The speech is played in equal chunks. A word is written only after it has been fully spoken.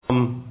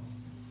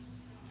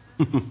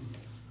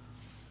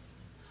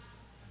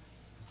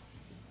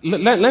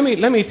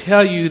let me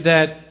tell you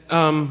that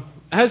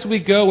as we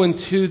go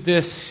into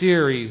this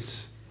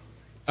series,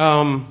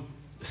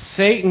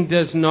 Satan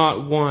does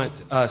not want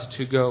us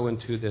to go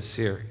into this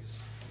series.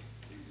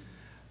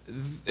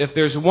 If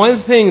there's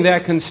one thing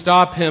that can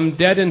stop him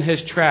dead in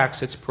his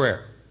tracks, it's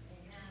prayer.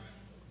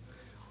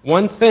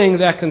 One thing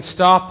that can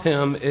stop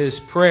him is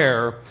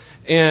prayer.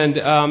 And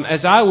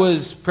as I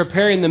was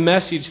preparing the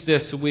message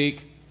this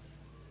week,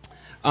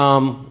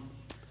 we're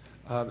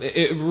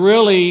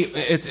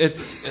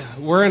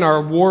in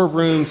our War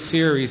Room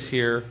series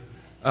here.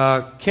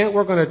 Kent,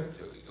 we're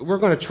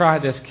going to try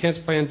this. Kent's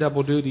playing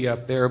double duty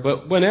up there.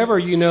 But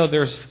whenever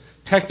there's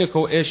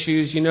technical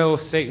issues,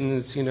 Satan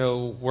is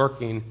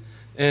working,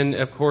 and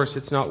of course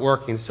it's not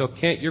working. So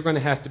Kent, you're going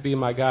to have to be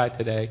my guy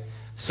today.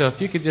 So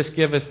if you could just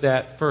give us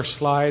that first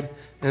slide,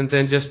 and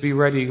then just be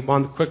ready,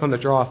 quick on the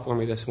draw for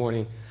me this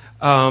morning.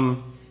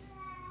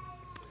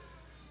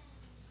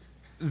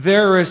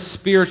 There is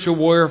spiritual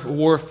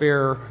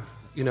warfare,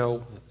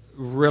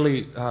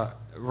 really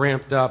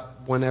ramped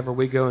up whenever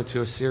we go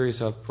into a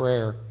series of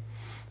prayer.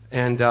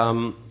 And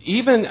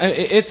even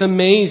it's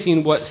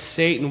amazing what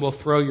Satan will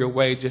throw your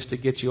way just to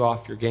get you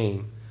off your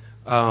game.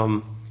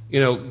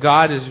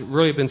 God has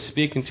really been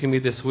speaking to me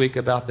this week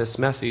about this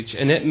message,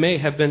 and it may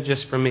have been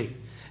just for me.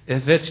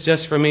 If it's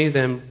just for me,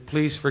 then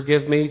please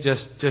forgive me.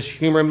 Just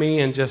humor me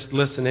and just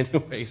listen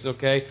anyways,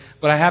 okay?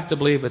 But I have to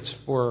believe it's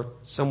for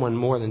someone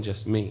more than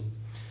just me.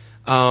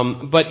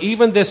 But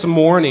even this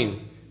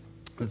morning,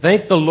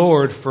 thank the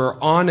Lord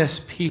for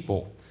honest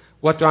people.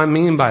 What do I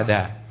mean by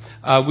that?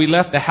 We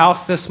left the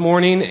house this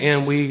morning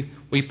and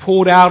we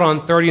pulled out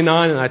on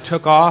 39 and I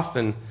took off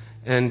and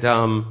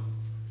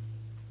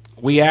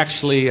we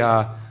actually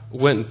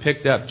went and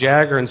picked up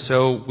Jagger, and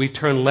so we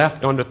turned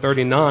left onto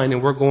 39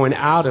 and we're going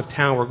out of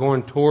town. We're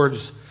going towards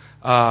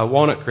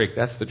Walnut Creek.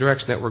 That's the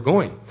direction that we're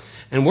going.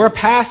 And we're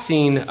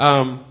passing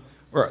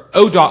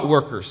ODOT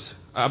workers.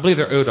 I believe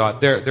they're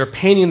ODOT. They're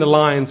painting the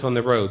lines on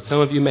the road.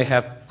 Some of you may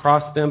have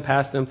passed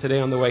them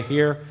today on the way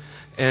here.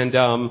 And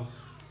I'm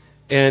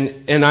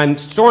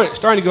starting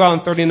to go out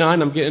on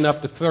 39. I'm getting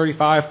up to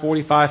 35,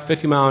 45,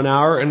 50 mile an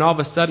hour, and all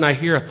of a sudden I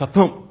hear a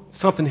thump.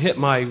 Something hit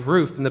my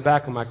roof in the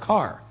back of my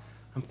car.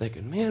 I'm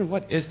thinking, man,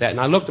 what is that? And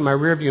I looked in my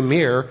rearview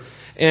mirror,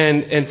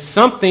 and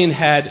something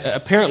had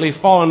apparently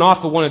fallen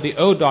off of one of the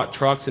ODOT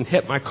trucks and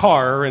hit my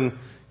car, and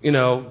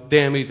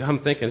damaged. I'm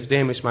thinking it's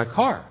damaged my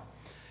car.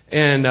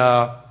 And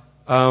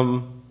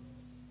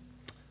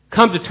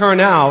come to turn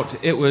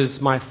out, it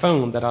was my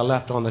phone that I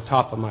left on the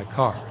top of my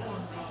car.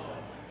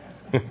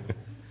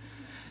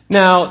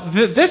 Now,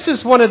 this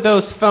is one of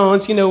those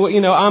phones,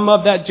 I'm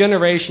of that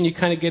generation. You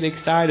kind of get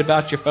excited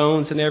about your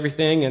phones and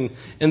everything.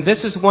 And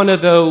this is one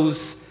of those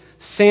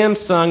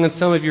Samsung, and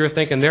some of you are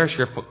thinking, there's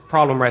your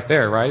problem right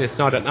there, right? It's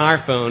not an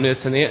iPhone,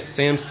 it's an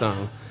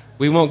Samsung.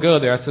 We won't go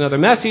there. That's another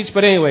message.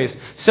 But anyways,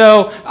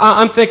 so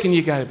I'm thinking,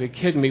 you got to be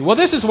kidding me. Well,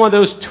 this is one of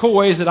those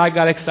toys that I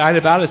got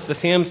excited about. It's the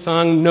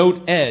Samsung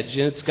Note Edge,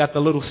 and it's got the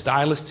little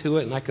stylus to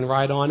it, and I can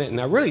write on it, and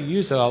I really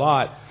use it a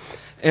lot.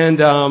 And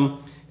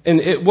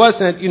it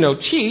wasn't,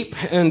 cheap,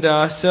 and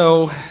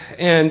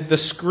the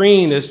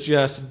screen is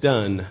just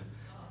done.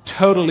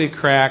 Totally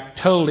cracked,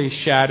 totally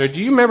shattered. Do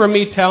you remember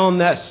me telling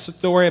that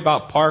story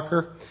about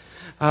Parker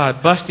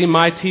busting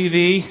my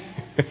TV?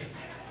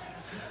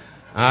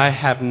 I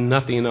have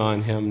nothing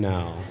on him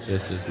now.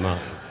 This is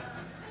mine.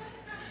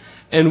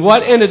 And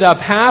what ended up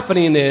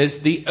happening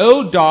is the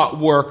ODOT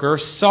worker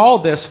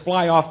saw this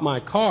fly off my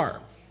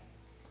car,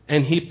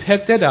 and he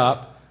picked it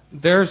up.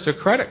 There's a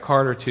credit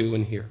card or two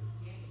in here.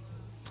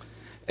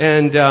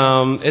 And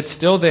it's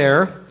still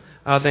there,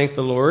 thank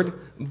the Lord.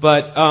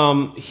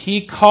 But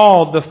he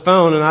called the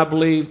phone, and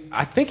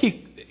I think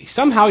he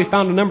somehow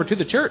found a number to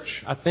the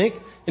church, I think.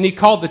 And he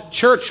called the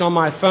church on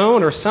my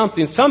phone or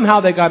something. Somehow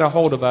they got a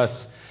hold of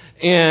us.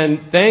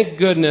 And thank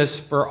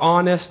goodness for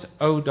honest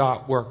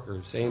ODOT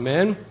workers.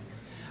 Amen.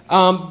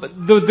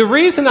 The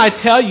reason I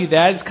tell you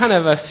that is kind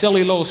of a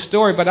silly little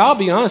story, but I'll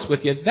be honest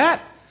with you.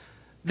 That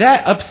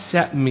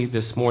upset me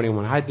this morning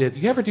when I did.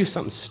 You ever do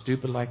something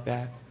stupid like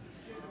that?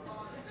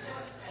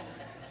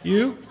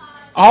 You?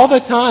 All the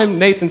time.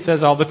 Nathan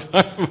says all the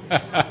time.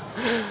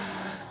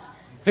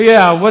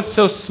 Yeah, what's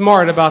so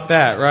smart about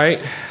that, right?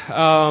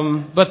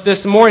 But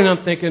this morning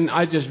I'm thinking,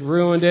 I just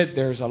ruined it.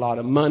 There's a lot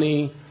of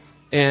money.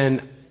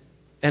 And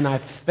I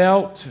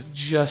felt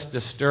just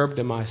disturbed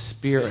in my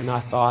spirit. And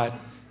I thought,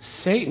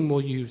 Satan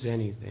will use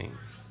anything.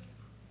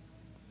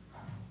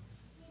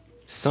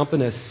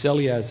 Something as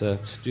silly as a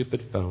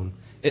stupid phone.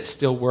 It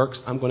still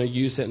works. I'm going to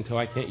use it until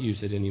I can't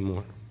use it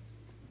anymore.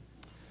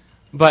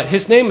 But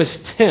his name is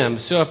Tim.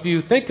 So if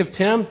you think of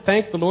Tim,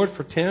 thank the Lord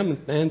for Tim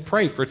and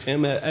pray for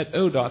Tim at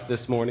ODOT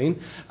this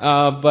morning.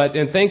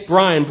 And thank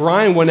Brian.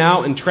 Brian went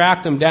out and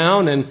tracked him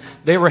down, and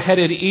they were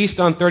headed east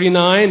on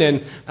 39.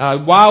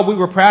 And while we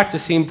were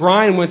practicing,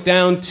 Brian went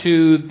down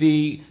to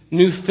the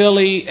New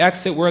Philly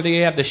exit where they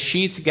have the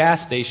Sheetz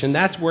gas station.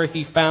 That's where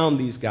he found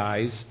these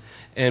guys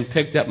and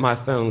picked up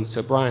my phone.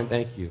 So Brian,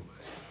 thank you.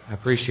 I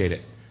appreciate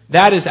it.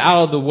 That is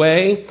out of the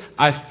way.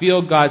 I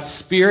feel God's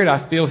Spirit.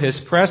 I feel His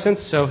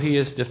presence. So He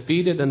is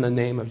defeated in the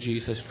name of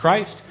Jesus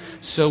Christ.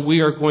 So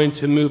we are going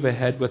to move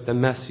ahead with the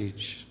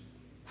message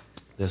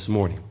this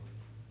morning.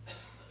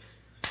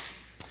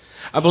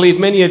 I believe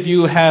many of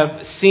you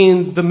have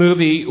seen the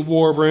movie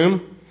War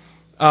Room.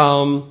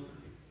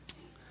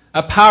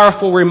 A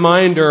powerful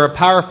reminder, a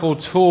powerful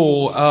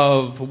tool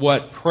of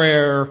what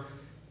prayer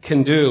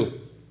can do.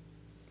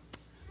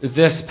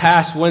 This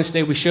past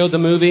Wednesday we showed the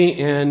movie,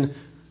 and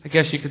I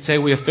guess you could say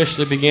we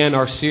officially began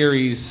our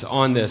series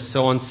on this.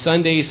 So on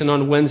Sundays and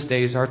on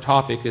Wednesdays, our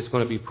topic is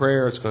going to be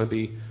prayer. It's going to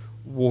be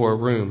War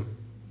Room.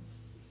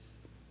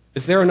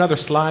 Is there another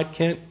slide,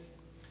 Kent?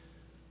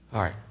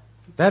 All right.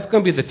 That's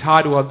going to be the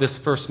title of this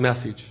first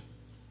message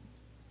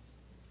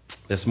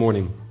this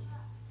morning.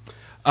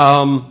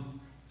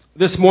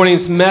 This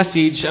morning's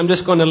message, I'm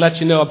just going to let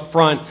you know up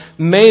front,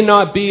 may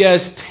not be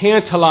as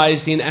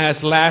tantalizing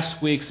as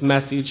last week's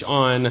message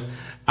on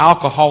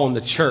alcohol in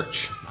the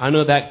church. I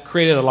know that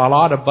created a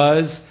lot of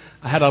buzz.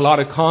 I had a lot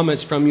of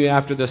comments from you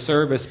after the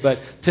service, but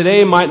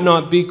today might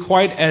not be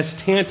quite as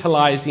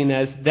tantalizing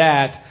as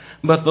that.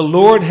 But the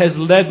Lord has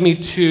led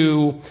me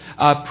to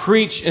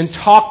preach and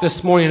talk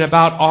this morning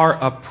about our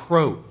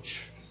approach.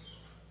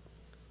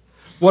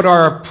 What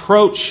our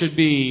approach should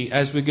be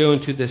as we go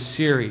into this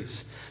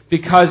series.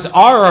 Because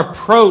our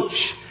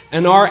approach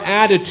and our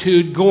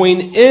attitude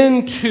going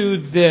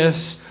into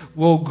this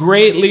will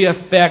greatly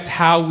affect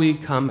how we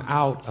come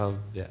out of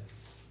this.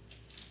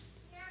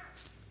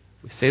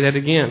 We say that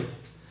again.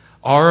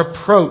 Our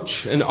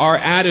approach and our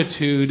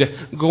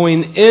attitude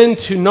going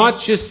into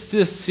not just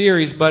this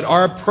series, but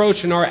our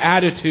approach and our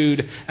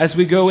attitude as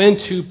we go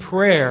into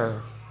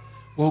prayer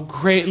will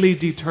greatly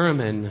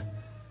determine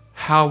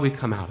how we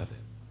come out of it.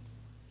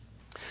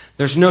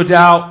 There's no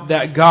doubt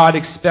that God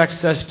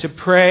expects us to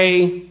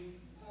pray,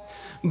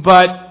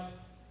 but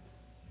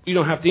you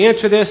don't have to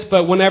answer this,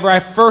 but whenever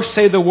I first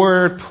say the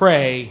word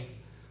pray,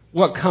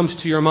 what comes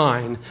to your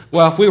mind?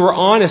 Well, if we were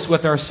honest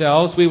with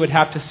ourselves, we would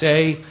have to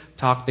say,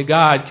 talk to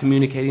God,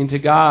 communicating to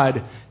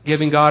God,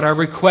 giving God our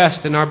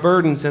requests and our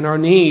burdens and our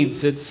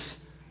needs.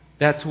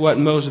 That's what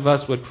most of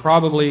us would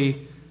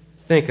probably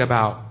think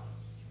about.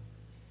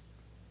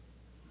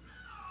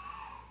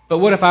 But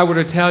what if I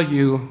were to tell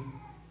you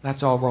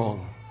that's all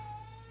wrong?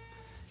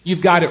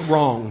 You've got it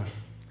wrong.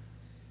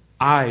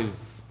 I've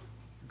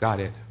got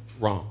it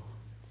wrong.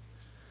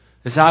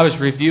 As I was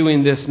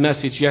reviewing this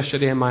message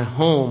yesterday in my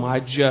home,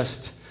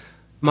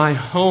 my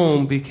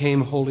home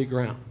became holy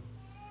ground.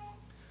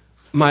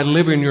 My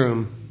living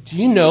room. Do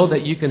you know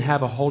that you can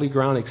have a holy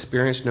ground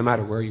experience no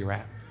matter where you're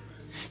at?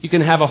 You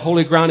can have a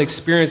holy ground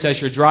experience as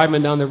you're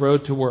driving down the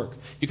road to work.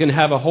 You can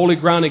have a holy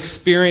ground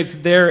experience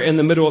there in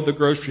the middle of the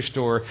grocery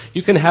store.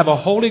 You can have a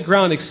holy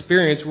ground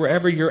experience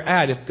wherever you're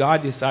at if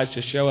God decides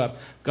to show up.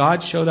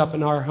 God showed up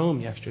in our home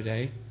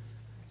yesterday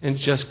and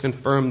just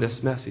confirmed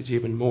this message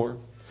even more.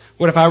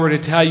 What if I were to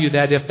tell you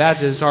that if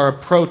that is our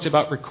approach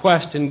about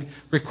requesting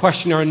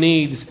our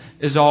needs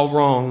is all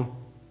wrong?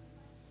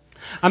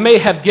 I may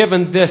have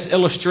given this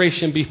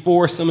illustration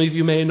before. Some of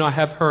you may not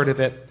have heard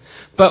of it.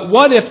 But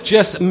what if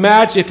just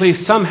magically,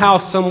 somehow,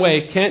 some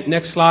way, Kent,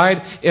 next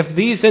slide, if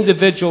these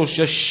individuals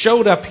just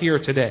showed up here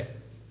today?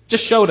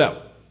 Just showed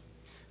up.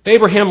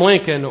 Abraham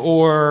Lincoln,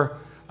 or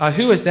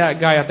who is that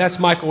guy? That's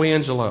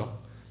Michelangelo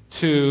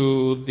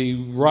to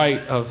the right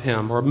of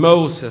him, or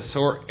Moses,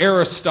 or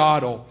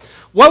Aristotle.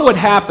 What would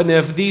happen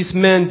if these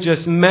men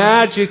just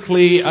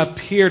magically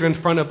appeared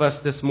in front of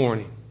us this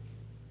morning?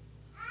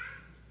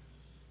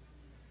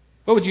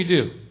 What would you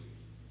do?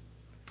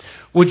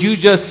 Would you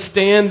just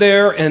stand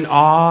there in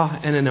awe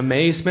and in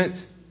amazement?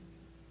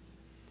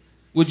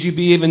 Would you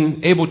be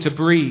even able to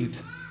breathe?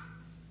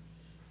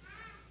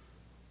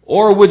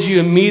 Or would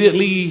you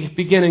immediately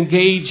begin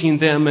engaging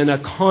them in a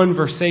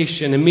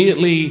conversation,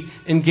 immediately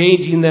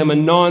engaging them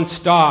in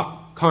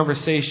non-stop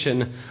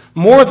conversation?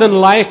 More than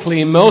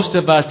likely, most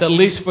of us, at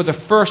least for the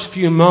first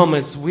few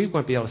moments, we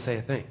won't be able to say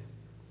a thing.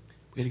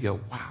 We'd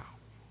go, wow.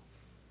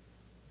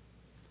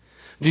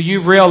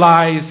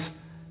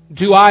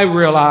 Do I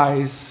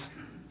realize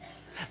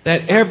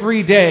that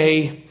every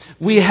day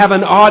we have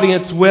an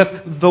audience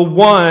with the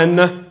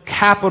one,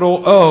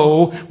 capital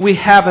O. We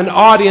have an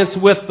audience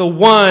with the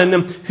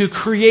one who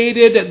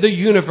created the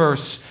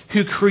universe,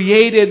 who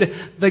created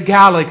the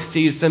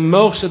galaxies, and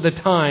most of the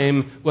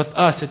time with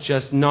us it's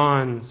just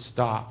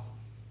non-stop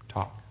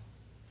talk.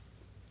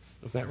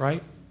 Is that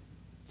right?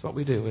 That's what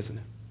we do, isn't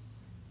it?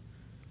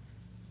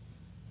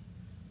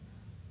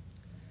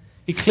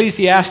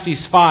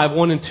 Ecclesiastes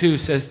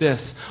 5:1-2 says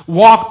this: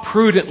 walk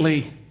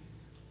prudently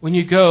when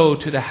you go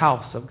to the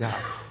house of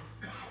God,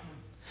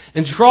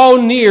 and draw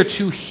near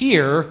to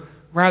hear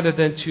rather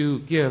than to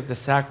give the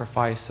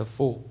sacrifice of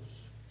fools.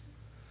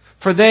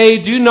 For they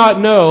do not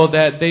know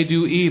that they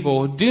do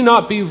evil. Do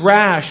not be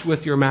rash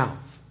with your mouth.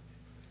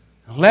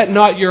 Let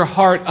not your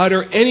heart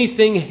utter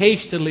anything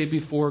hastily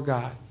before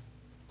God.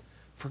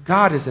 For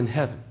God is in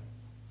heaven,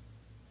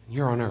 and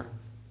you're on earth.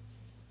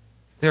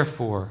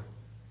 Therefore,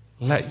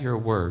 let your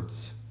words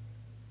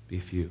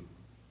be few.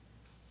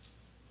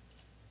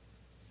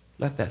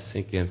 Let that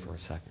sink in for a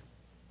second.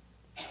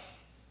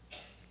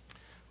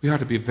 We are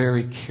to be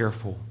very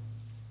careful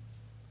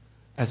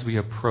as we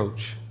approach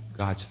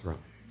God's throne.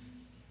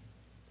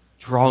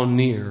 Draw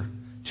near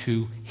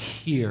to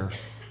hear.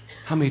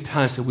 How many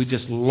times did we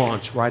just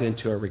launch right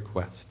into a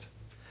request?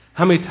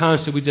 How many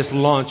times did we just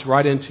launch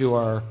right into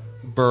our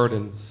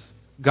burdens?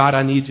 God,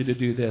 I need you to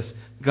do this.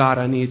 God,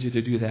 I need you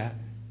to do that.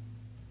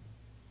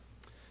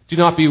 Do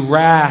not be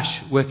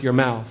rash with your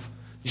mouth.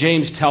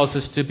 James tells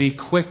us to be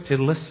quick to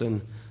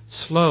listen,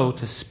 slow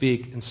to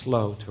speak, and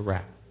slow to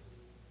wrath.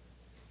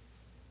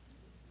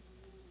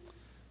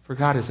 For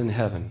God is in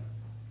heaven,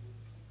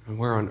 and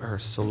we're on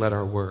earth, so let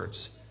our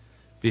words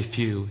be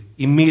few.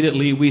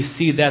 Immediately we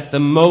see that the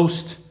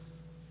most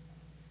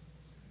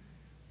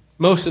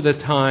of the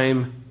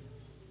time,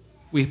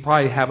 we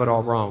probably have it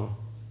all wrong.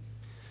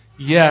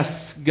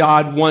 Yes,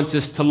 God wants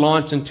us to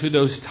launch into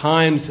those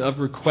times of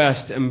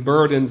request and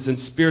burdens and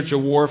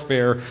spiritual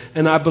warfare,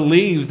 and I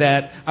believe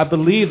that's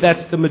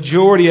the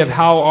majority of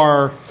how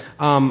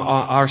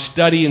our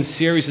study and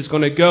series is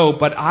going to go.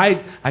 But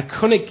I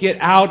couldn't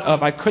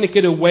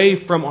get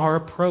away from our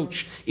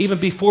approach,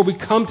 even before we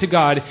come to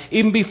God,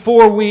 even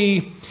before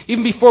we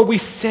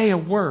say a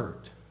word.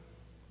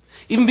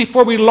 Even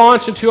before we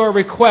launch into our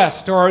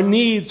requests or our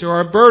needs or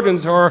our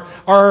burdens or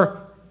our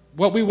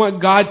what we want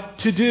God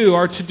to do,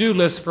 our to-do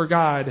list for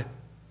God,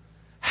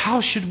 how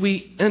should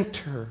we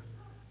enter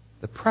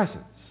the presence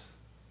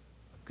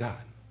of God?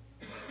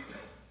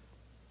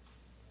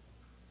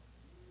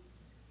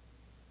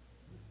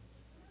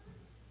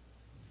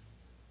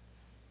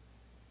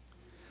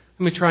 Let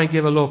me try and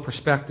give a little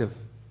perspective.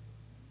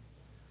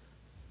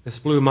 This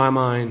blew my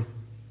mind.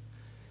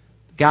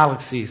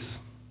 Galaxies.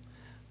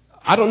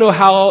 I don't know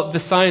how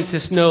the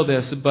scientists know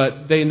this,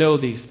 but they know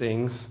these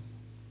things.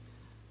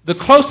 The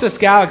closest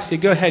galaxy,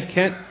 go ahead,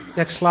 Kent,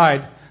 next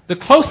slide. The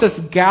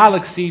closest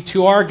galaxy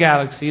to our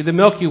galaxy, the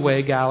Milky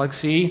Way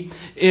galaxy,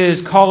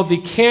 is called the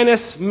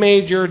Canis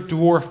Major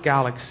Dwarf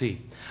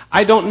Galaxy.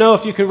 I don't know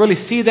if you can really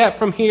see that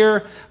from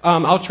here.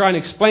 I'll try and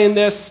explain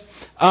this.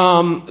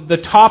 The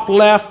top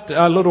left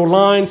little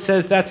line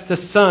says that's the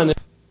sun.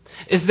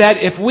 Is that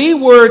if we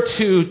were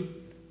to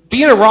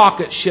be in a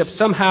rocket ship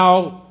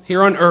somehow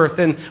here on Earth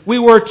and we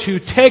were to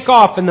take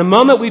off, and the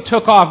moment we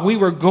took off, we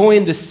were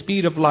going the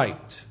speed of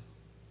light.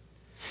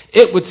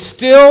 It would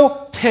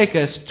still take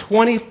us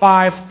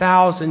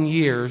 25,000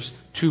 years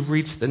to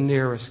reach the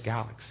nearest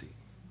galaxy.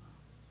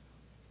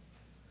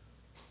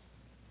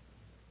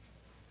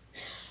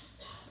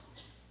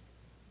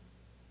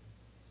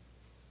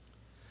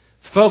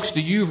 Folks, do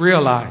you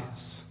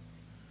realize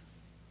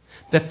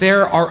that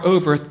there are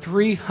over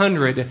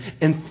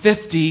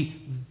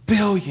 350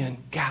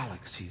 billion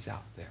galaxies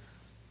out there?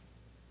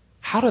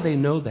 How do they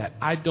know that?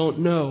 I don't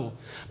know.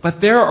 But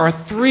there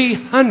are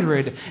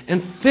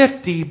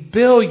 350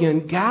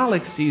 billion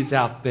galaxies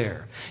out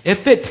there.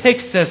 If it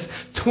takes us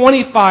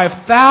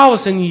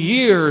 25,000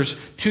 years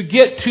to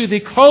get to the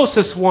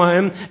closest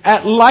one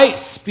at light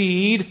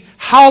speed,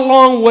 how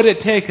long would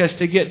it take us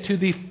to get to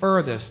the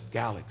furthest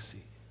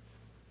galaxy?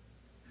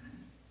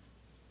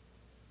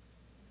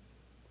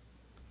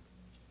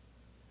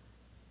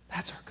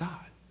 That's our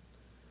God.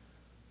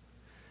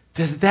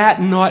 Does that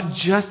not,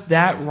 just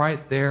that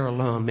right there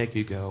alone, make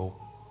you go,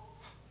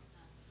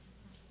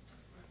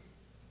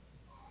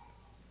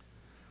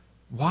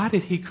 why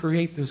did He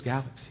create those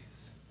galaxies?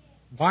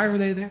 Why are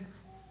they there?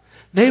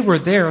 They were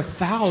there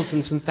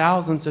thousands and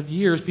thousands of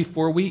years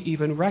before we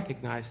even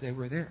recognized they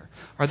were there.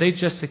 Are they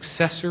just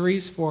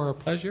accessories for our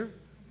pleasure?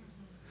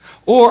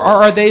 Or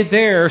are they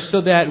there so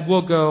that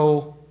we'll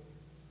go,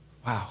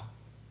 wow,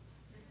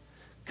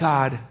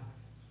 God,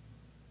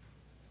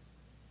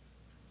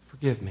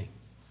 forgive me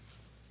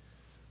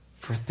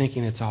for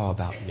thinking it's all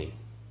about me.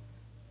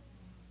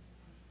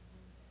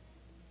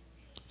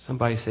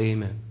 Somebody say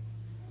amen.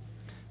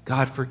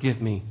 God,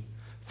 forgive me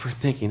for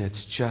thinking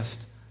it's just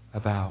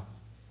about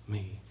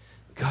me.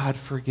 God,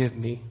 forgive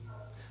me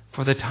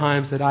for the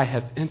times that I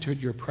have entered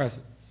your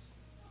presence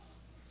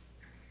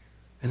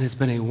and it's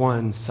been a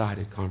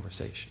one-sided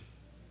conversation.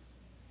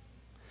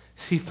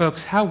 See,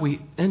 folks, how we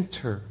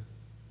enter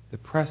the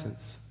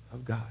presence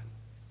of God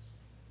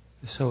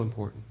is so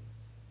important.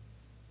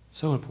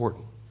 So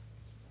important.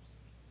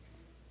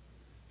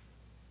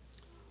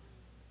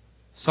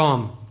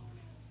 Psalm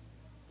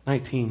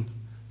 19,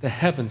 the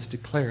heavens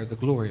declare the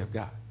glory of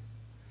God,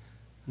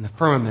 and the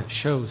firmament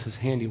shows His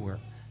handiwork.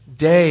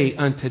 Day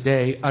unto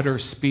day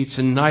utters speech,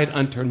 and night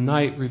unto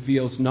night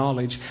reveals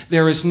knowledge.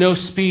 There is no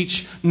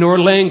speech nor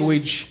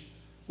language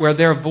where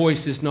their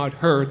voice is not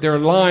heard. Their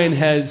line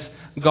has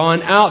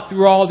gone out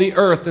through all the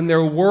earth, and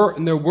their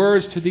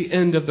words to the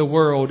end of the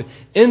world.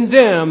 In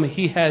them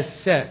He has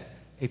set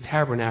a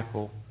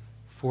tabernacle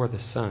for the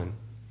sun.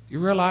 Do you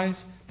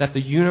realize that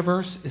the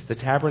universe is the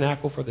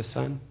tabernacle for the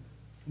sun?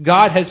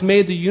 God has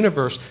made the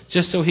universe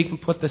just so He can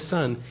put the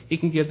sun. He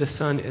can give the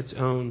sun its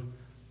own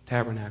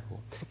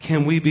tabernacle.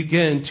 Can we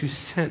begin to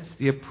sense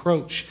the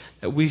approach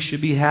that we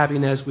should be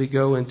having as we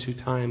go into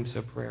times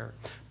of prayer?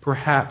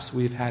 Perhaps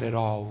we've had it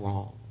all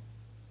wrong.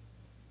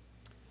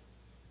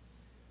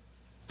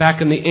 Back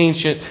in the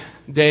ancient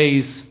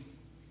days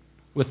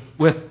with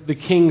the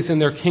kings and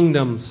their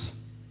kingdoms,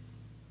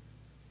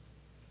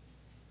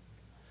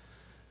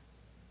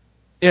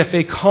 if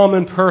a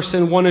common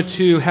person wanted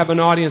to have an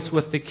audience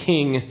with the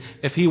king,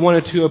 if he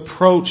wanted to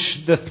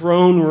approach the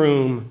throne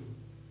room,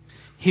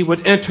 he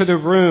would enter the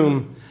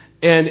room,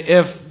 and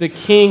if the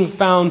king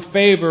found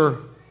favor,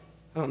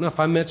 I don't know if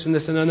I mentioned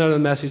this in another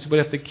message, but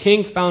if the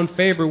king found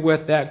favor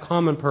with that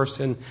common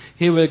person,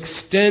 he would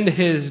extend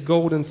his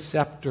golden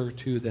scepter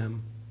to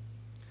them.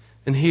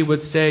 And he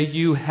would say,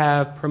 "You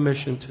have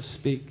permission to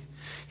speak."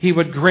 He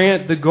would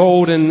grant the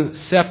golden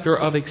scepter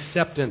of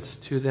acceptance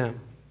to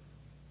them.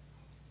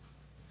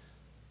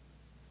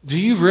 Do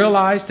you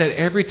realize that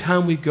every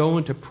time we go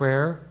into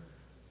prayer,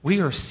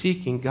 we are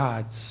seeking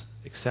God's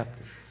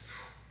acceptance?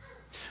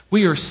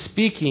 We are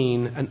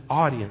speaking an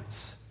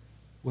audience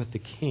with the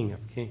King of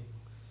Kings,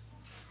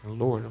 the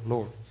Lord of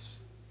Lords.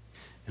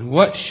 And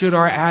what should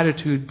our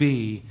attitude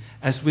be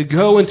as we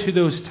go into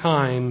those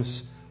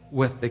times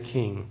with the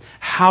King?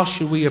 How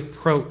should we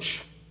approach?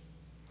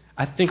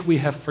 I think we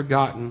have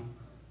forgotten.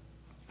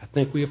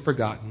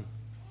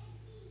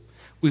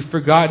 We've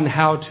forgotten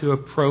how to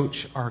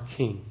approach our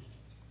King.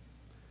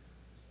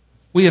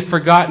 We have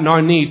forgotten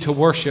our need to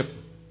worship.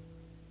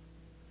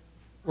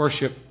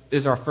 Worship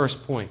is our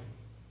first point.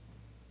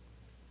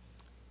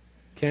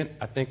 Kent,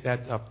 I think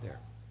that's up there.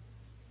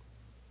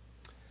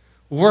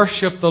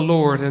 Worship the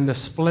Lord in the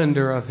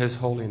splendor of His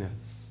holiness.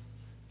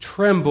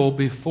 Tremble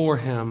before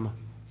Him,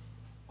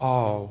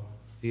 all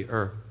the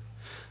earth.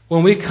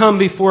 When we come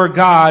before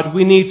God,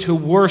 we need to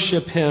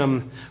worship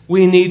Him.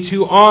 We need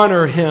to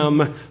honor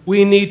Him.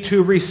 We need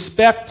to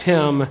respect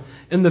Him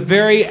in the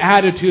very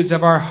attitudes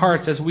of our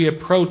hearts as we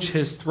approach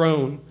His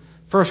throne.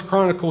 1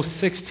 Chronicles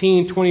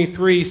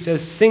 16:23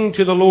 says, "Sing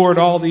to the Lord,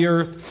 all the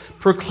earth.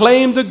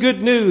 Proclaim the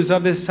good news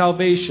of His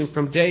salvation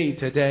from day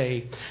to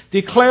day.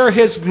 Declare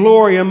His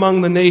glory among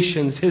the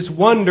nations, His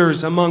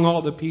wonders among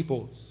all the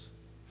peoples.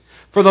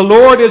 For the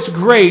Lord is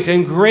great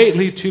and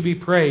greatly to be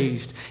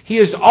praised. He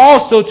is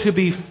also to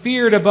be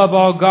feared above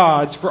all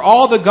gods, for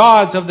all the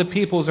gods of the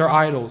peoples are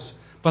idols,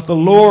 but the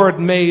Lord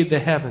made the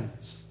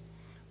heavens.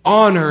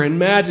 Honor and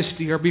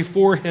majesty are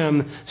before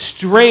Him.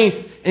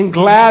 Strength and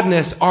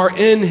gladness are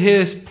in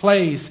His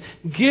place.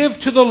 Give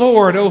to the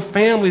Lord, O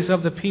families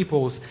of the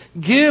peoples.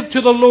 Give to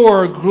the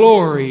Lord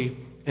glory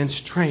and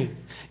strength.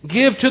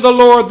 Give to the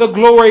Lord the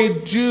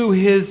glory due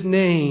His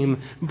name.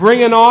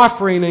 Bring an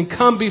offering and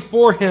come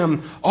before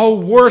Him. O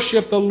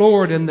worship the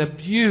Lord in the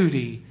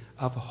beauty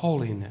of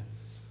holiness."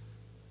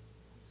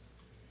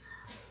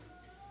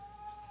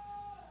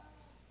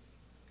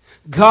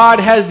 God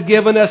has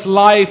given us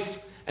life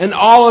and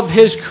all of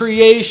His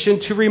creation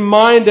to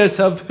remind us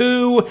of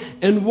who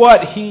and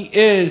what He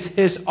is.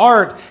 His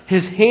art,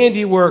 His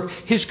handiwork,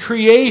 His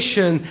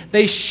creation.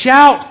 They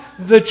shout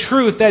the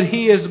truth that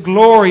He is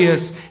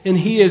glorious and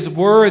He is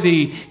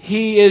worthy.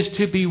 He is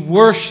to be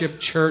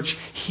worshipped, church.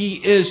 He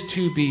is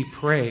to be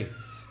praised.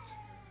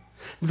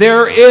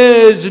 There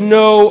is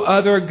no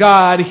other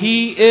God.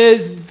 He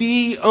is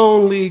the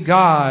only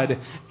God.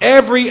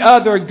 Every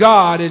other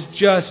God is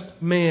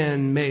just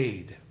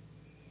man-made.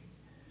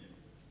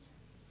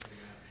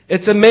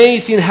 It's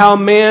amazing how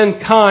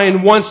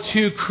mankind wants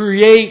to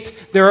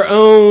create their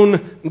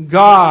own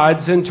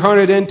gods and turn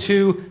it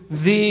into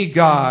the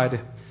God.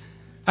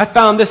 I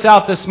found this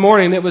out this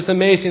morning. It was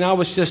amazing. I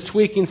was just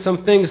tweaking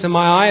some things in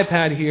my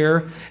iPad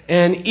here,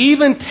 and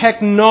even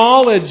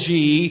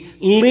technology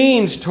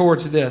leans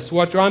towards this.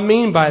 What do I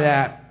mean by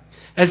that?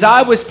 As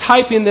I was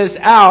typing this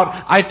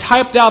out, I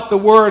typed out the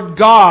word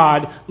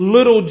God,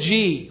 little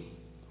g.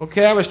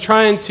 Okay, I was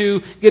trying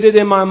to get it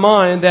in my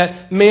mind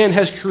that man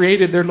has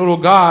created their little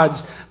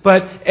gods.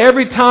 But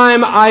every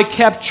time I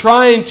kept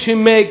trying to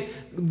make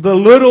the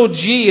little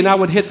g and I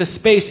would hit the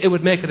space, it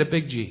would make it a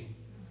big G.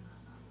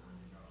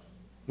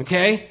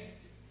 Okay?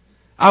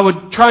 I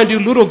would try and do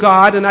little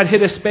God and I'd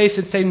hit a space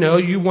and say, no,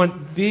 you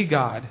want the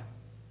God.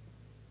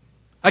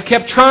 I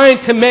kept trying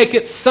to make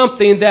it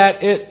something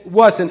that it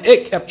wasn't.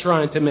 It kept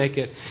trying to make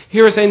it.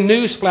 Here's a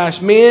newsflash.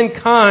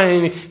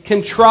 Mankind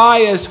can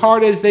try as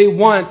hard as they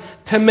want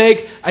to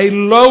make a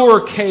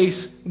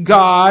lowercase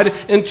God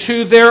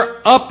into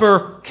their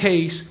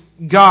uppercase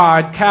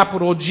God,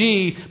 capital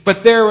G,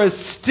 but there is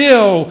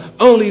still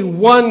only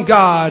one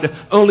God,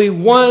 only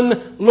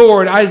one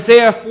Lord.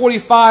 Isaiah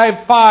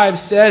 45:5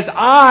 says,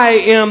 "I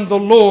am the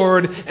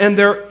Lord, and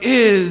there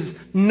is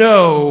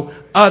no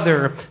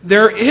other."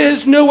 There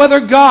is no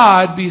other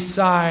God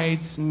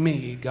besides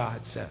me,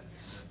 God says.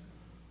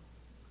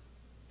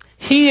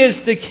 He is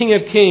the King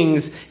of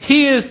Kings.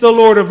 He is the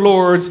Lord of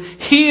Lords.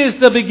 He is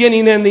the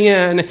beginning and the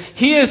end.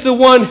 He is the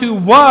one who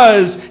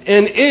was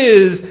and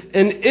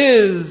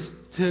is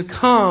to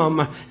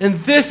come.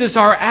 And this is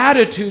our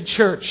attitude,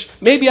 church.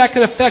 Maybe I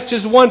can affect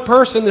just one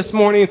person this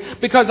morning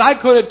because I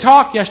couldn't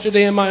talk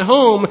yesterday in my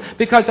home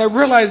because I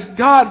realized,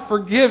 God,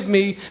 forgive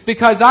me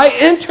because I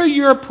enter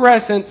your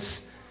presence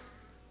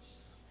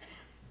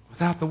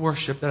without the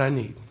worship that I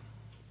need.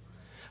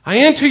 I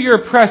enter your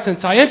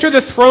presence. I enter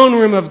the throne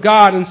room of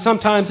God, and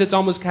sometimes it's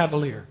almost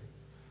cavalier.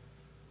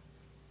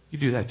 You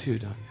do that too,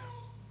 don't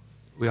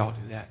you? We all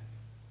do that.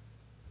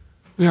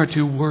 We are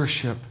to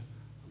worship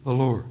the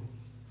Lord.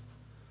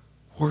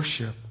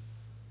 Worship.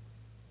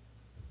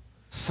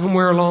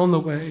 Somewhere along the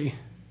way,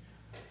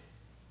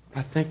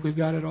 I think we've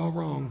got it all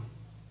wrong.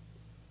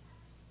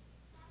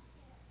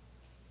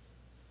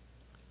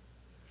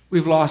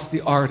 We've lost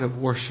the art of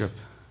worship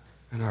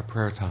in our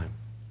prayer time.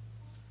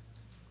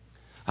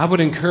 I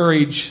would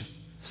encourage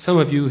some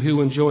of you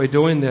who enjoy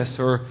doing this,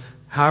 or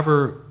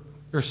however,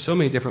 there's so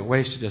many different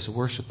ways to just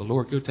worship the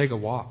Lord. Go take a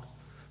walk.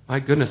 My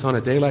goodness, on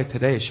a day like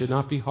today, it should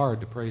not be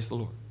hard to praise the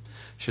Lord.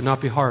 It should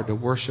not be hard to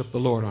worship the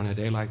Lord on a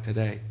day like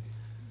today.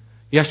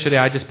 Yesterday,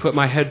 I just put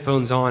my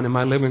headphones on in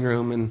my living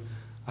room, and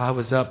I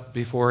was up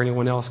before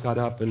anyone else got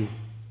up, and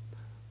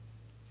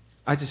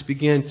I just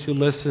began to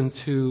listen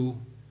to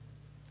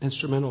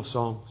instrumental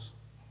songs.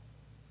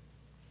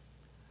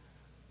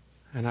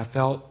 And I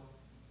felt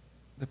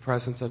the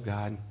presence of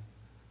God.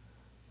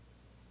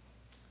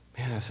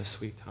 Man, that's a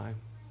sweet time.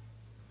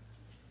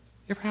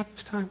 You ever have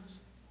those times?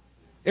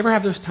 You ever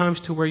have those times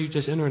to where you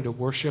just enter into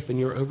worship and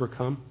you're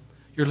overcome?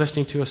 You're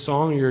listening to a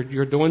song,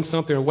 you're doing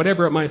something, or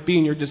whatever it might be,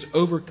 and you're just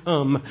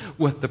overcome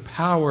with the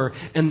power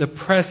and the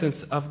presence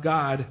of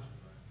God.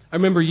 I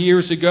remember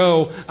years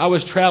ago, I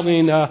was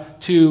traveling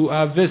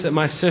to visit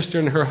my sister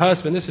and her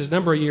husband. This is a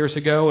number of years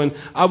ago, and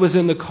I was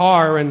in the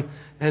car,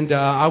 and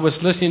I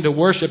was listening to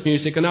worship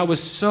music, and I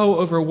was so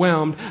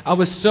overwhelmed. I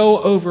was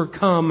so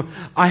overcome.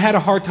 I had a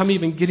hard time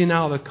even getting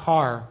out of the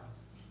car.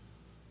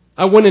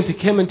 I went into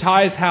Kim and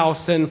Ty's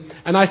house, and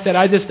I said,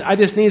 I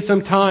just need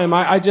some time.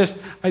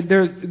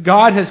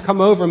 God has come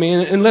over me.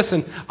 And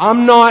listen,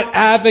 I'm not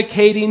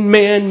advocating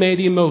man-made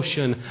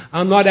emotion.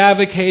 I'm not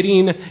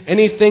advocating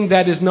anything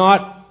that is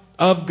not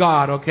of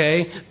God,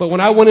 okay? But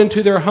when I went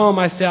into their home,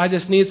 I said, I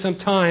just need some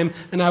time.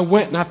 And I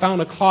went and I found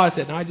a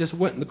closet, and I just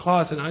went in the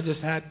closet, and I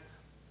just had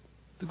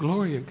the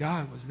glory of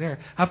God was there.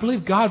 I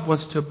believe God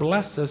wants to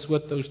bless us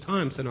with those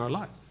times in our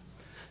life.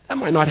 That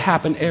might not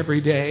happen every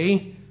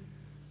day.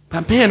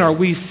 But man, are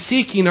we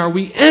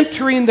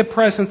entering the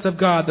presence of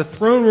God, the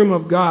throne room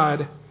of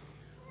God,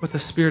 with a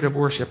spirit of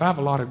worship? I have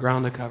a lot of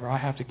ground to cover. I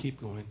have to keep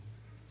going.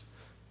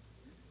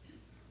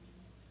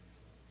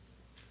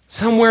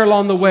 Somewhere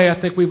along the way,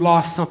 I think we've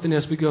lost something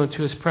as we go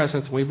into His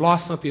presence. We've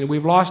lost something.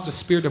 We've lost a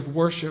spirit of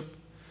worship.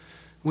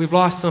 We've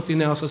lost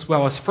something else as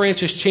well. As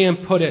Francis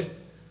Chan put it,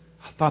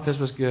 I thought this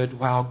was good.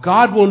 Wow,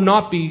 God will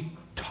not be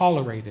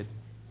tolerated.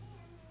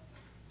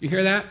 You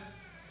hear that?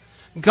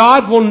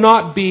 God will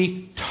not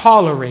be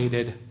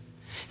tolerated.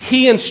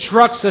 He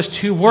instructs us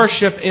to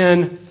worship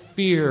and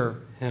fear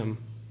Him.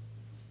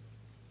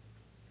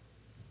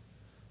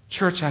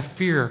 Church, I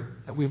fear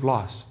that we've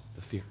lost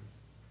the fear.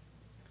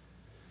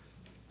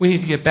 We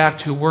need to get back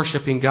to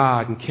worshiping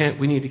God, and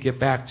we need to get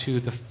back to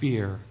the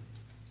fear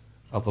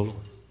of the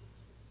Lord.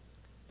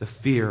 The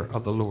fear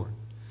of the Lord.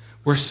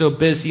 We're so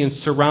busy and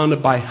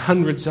surrounded by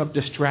hundreds of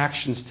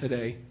distractions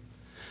today.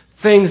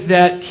 Things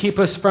that keep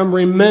us from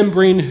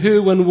remembering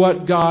who and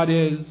what God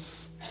is.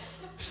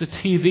 There's a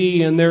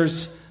TV, and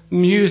there's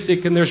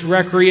music, and there's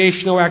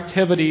recreational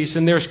activities,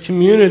 and there's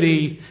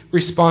community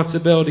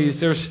responsibilities.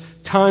 There's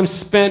time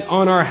spent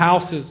on our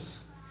houses.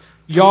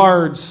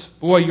 Yards.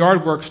 Boy,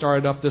 yard work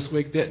started up this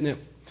week, didn't it?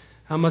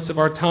 How much of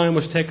our time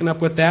was taken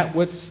up with that?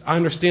 I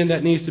understand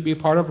that needs to be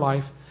part of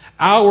life.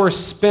 Hours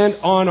spent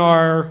on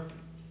our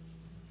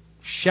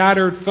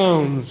shattered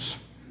phones.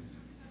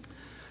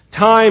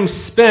 Time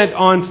spent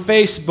on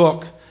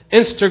Facebook,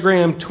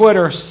 Instagram,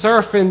 Twitter,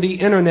 surfing the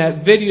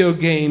internet, video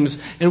games,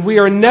 and we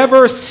are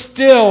never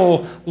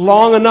still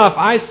long enough.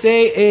 I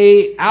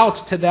say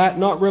ouch to that,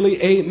 not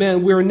really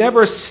amen. We are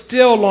never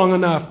still long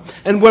enough.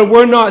 And when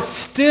we're not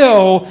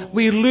still,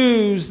 we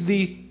lose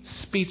the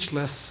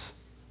speechless.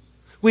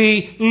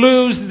 We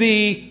lose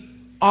the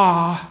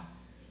awe.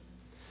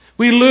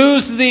 We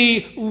lose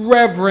the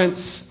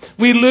reverence.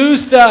 We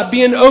lose the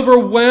being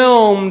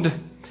overwhelmed.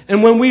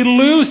 And when we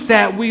lose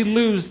that, we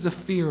lose the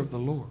fear of the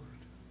Lord.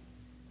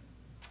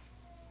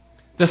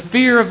 The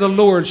fear of the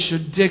Lord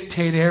should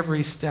dictate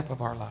every step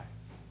of our life.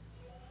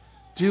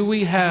 Do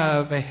we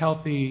have a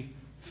healthy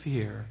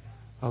fear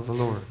of the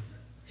Lord?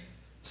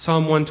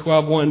 Psalm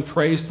 112:1,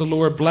 praise the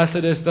Lord.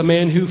 Blessed is the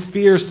man who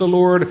fears the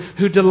Lord,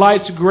 who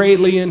delights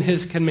greatly in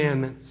His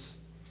commandments.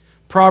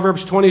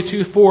 Proverbs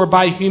 22:4,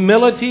 by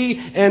humility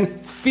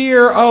and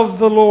fear of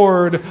the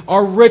Lord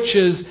are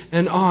riches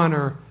and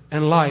honor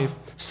and life.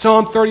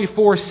 Psalm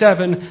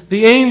 34:7,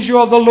 the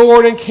angel of the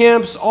Lord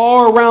encamps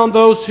all around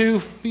those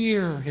who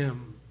fear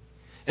Him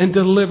and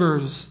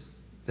delivers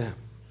them.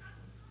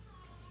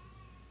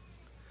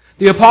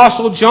 The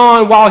Apostle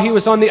John, while he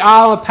was on the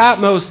Isle of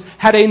Patmos,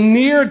 had a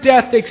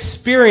near-death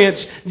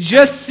experience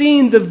just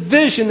seeing the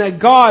vision that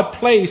God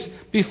placed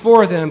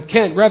before them.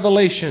 Kent,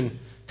 Revelation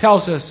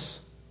tells us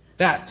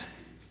that.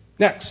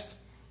 Next.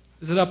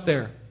 Is it up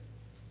there?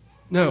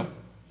 No.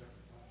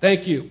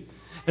 Thank you.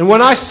 And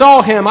when I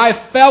saw Him,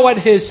 I fell at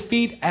His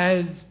feet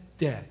as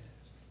dead.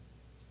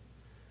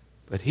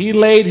 But He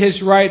laid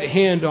His right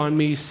hand on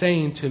me,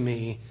 saying to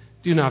me,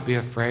 do not be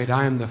afraid.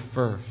 I am the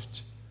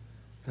first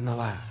and the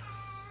last.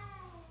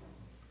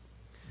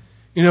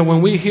 You know,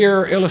 when we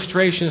hear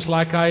illustrations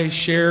like I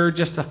shared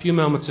just a few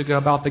moments ago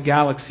about the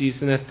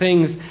galaxies and the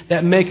things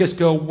that make us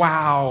go,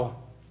 wow,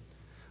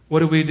 what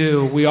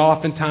do? We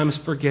oftentimes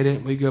forget it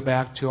and we go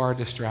back to our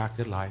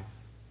distracted life.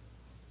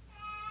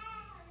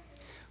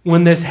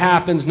 When this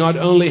happens, not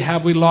only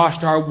have we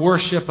lost our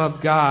worship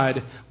of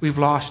God, we've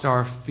lost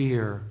our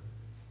fear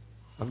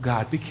of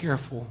God. Be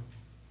careful.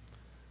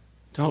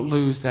 Don't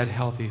lose that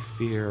healthy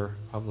fear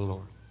of the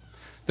Lord.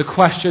 The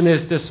question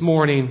is this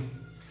morning,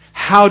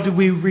 how do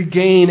we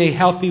regain a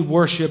healthy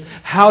worship?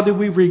 How do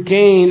we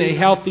regain a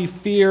healthy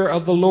fear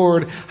of the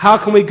Lord? How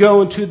can we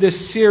go into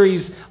this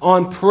series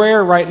on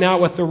prayer right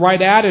now with the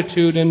right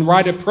attitude and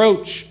right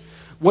approach?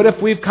 What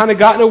if we've kind of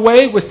gotten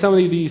away with some of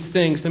these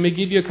things? Let me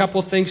give you a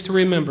couple of things to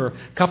remember,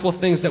 a couple of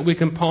things that we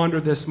can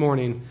ponder this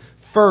morning.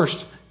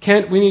 First,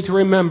 we need to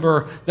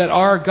remember that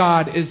our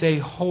God is a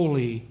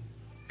holy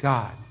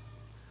God.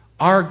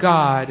 Our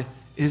God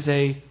is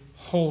a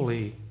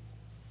holy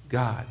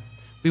God.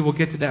 We will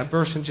get to that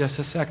verse in just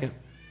a second.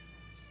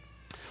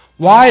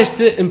 Why is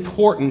it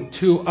important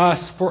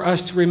for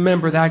us to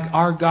remember that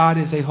our God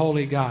is a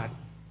holy God?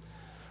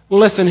 Well,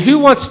 listen, who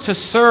wants to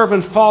serve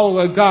and follow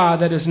a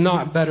God that is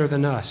not better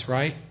than us,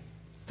 right?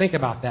 Think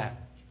about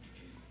that.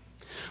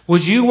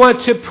 Would you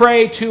want to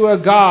pray to a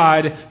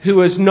God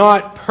who is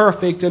not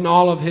perfect in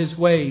all of His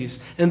ways?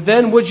 And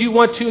then would you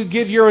want to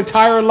give your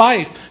entire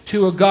life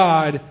to a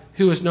God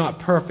who is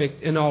not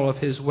perfect in all of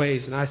His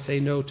ways? And I say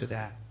no to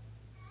that.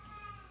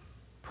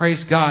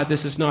 Praise God,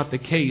 this is not the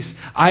case.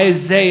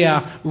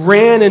 Isaiah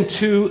ran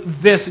into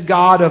this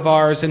God of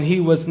ours and he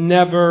was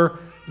never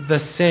the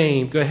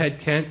same. Go ahead,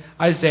 Kent.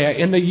 Isaiah,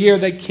 in the year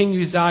that King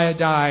Uzziah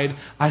died,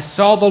 I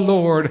saw the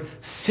Lord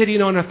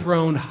sitting on a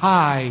throne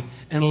high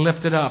and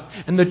lifted up,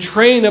 and the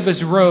train of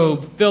His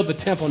robe filled the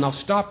temple. Now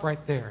stop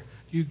right there.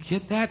 Do you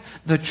get that?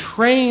 The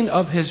train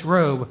of His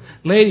robe.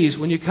 Ladies,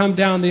 when you come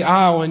down the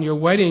aisle in your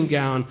wedding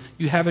gown,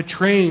 you have a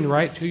train,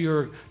 right, to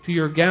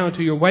your gown,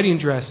 to your wedding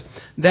dress.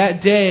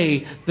 That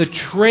day, the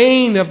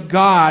train of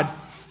God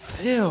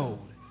filled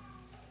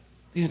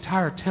the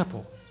entire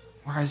temple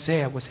where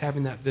Isaiah was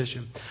having that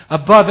vision.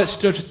 Above it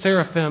stood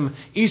seraphim.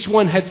 Each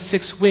one had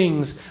 6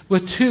 wings.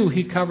 With 2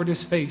 he covered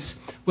his face.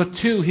 With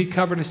 2 he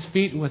covered his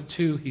feet. And with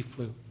 2 he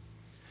flew.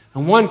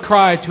 And one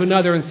cried to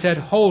another and said,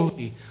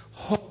 Holy,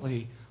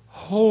 holy,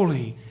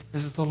 holy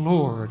is the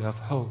Lord of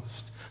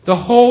hosts. The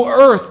whole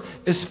earth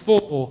is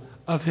full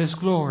of His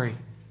glory.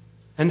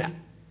 And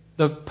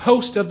the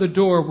posts of the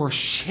door were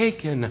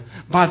shaken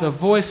by the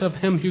voice of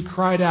him who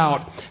cried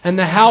out, and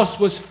the house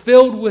was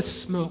filled with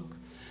smoke.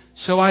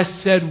 So I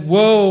said,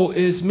 woe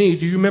is me.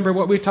 Do you remember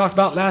what we talked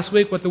about last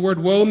week, what the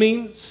word woe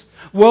means?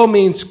 Woe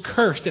means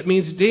cursed. It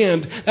means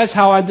damned. That's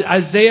how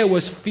Isaiah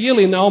was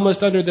feeling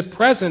almost under the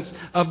presence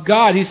of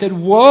God. He said,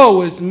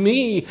 woe is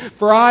me,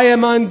 for I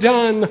am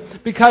undone,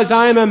 because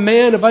I am a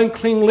man of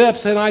unclean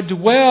lips, and I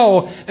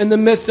dwell in the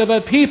midst of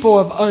a people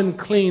of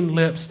unclean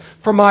lips.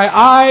 For my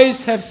eyes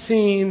have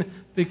seen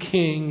the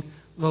King,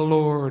 the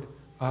Lord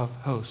of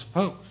hosts.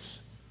 Folks,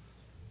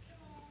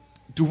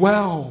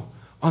 dwell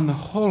on the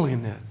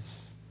holiness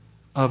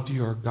of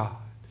your God.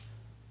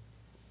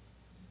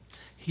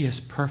 He is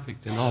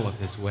perfect in all of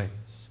His ways.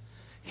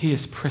 He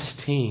is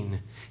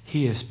pristine.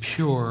 He is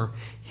pure.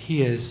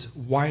 He is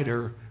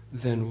whiter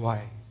than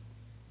white.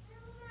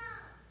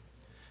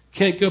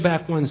 Kent, go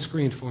back one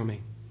screen for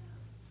me.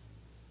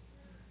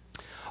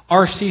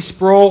 R.C.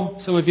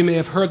 Sproul, some of you may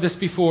have heard this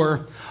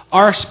before.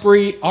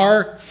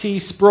 R.C.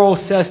 Sproul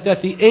says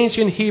that the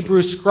ancient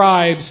Hebrew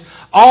scribes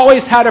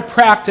always had a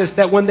practice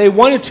that when they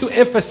wanted to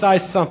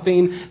emphasize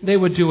something, they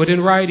would do it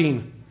in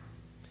writing.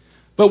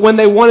 But when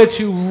they wanted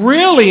to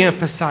really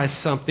emphasize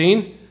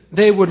something,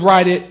 they would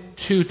write it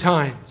 2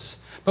 times.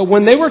 But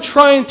when they were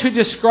trying to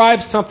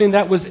describe something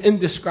that was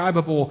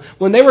indescribable,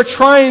 when they were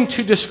trying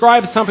to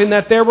describe something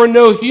that there were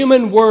no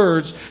human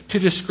words to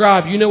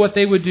describe, you know what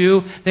they would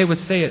do? They would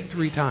say it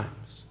 3 times.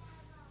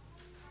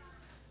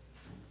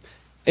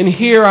 And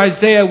here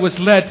Isaiah was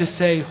led to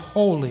say,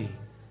 holy,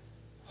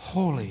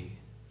 holy,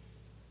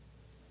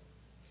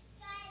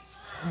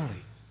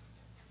 holy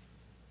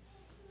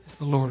is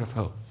the Lord of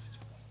hosts.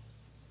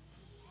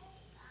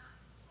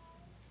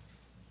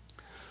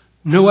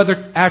 No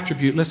other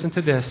attribute, listen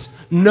to this,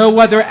 no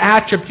other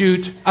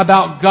attribute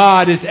about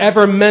God is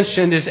ever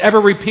mentioned, is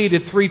ever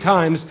repeated 3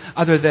 times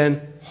other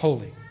than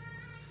holy.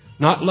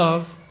 Not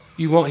love.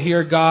 You won't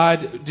hear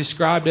God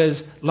described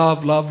as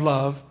love, love,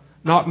 love.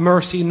 Not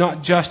mercy,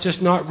 not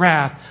justice, not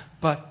wrath,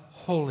 but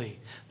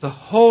holy. The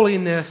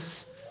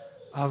holiness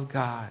of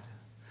God.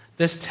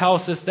 This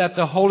tells us that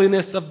the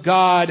holiness of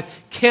God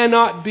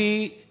cannot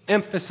be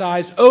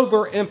emphasized,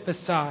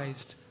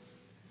 overemphasized.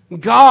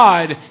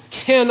 God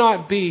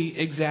cannot be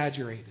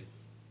exaggerated.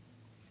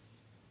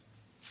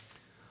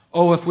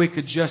 Oh, if we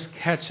could just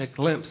catch a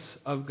glimpse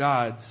of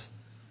God's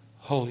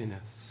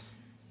holiness.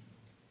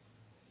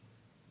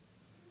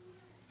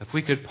 If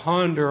we could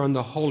ponder on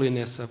the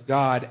holiness of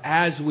God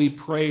as we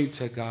pray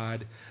to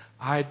God,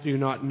 I do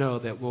not know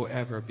that we'll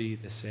ever be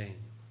the same.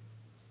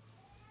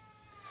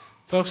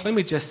 Folks, let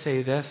me just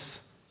say this.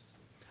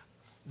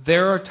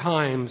 there are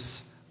times,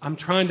 I'm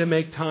trying to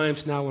make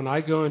times now when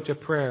I go into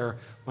prayer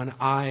when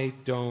I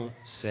don't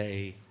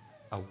say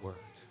a word.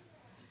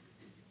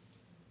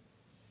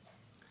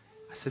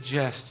 I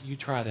suggest you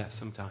try that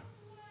sometime.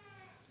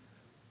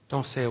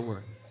 Don't say a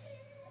word.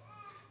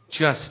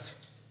 Just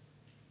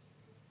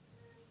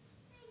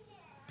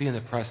be in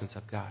the presence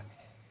of God.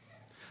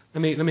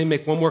 Let me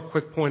make one more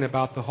quick point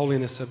about the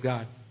holiness of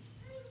God.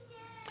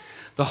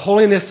 The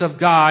holiness of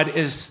God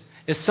is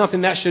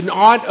something that should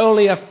not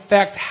only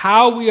affect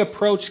how we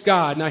approach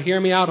God. Now hear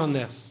me out on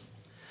this.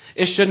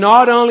 It should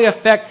not only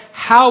affect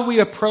how we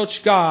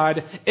approach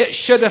God, it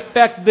should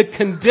affect the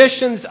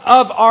conditions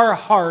of our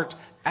heart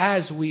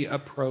as we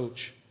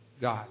approach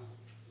God.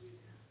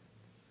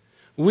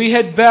 We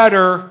had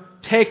better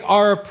take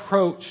our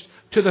approach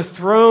to the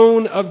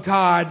throne of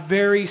God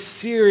very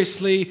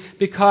seriously,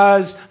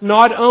 because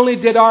not only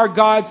did our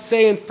God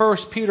say in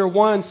 1 Peter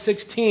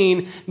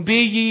 1:16,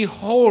 "Be ye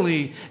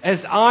holy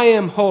as I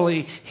am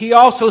holy," He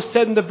also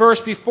said in the verse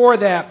before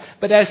that,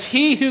 "But as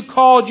He who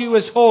called you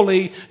is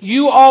holy,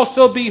 you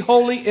also be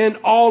holy in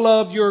all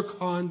of your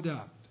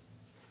conduct."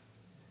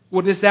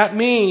 What does that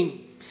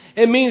mean?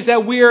 It means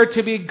that we are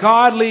to be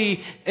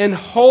godly and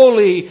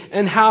holy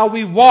in how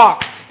we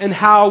walk and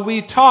how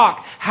we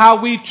talk, how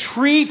we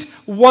treat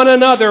one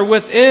another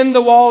within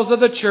the walls of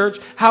the church,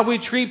 how we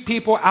treat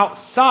people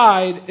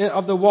outside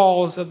of the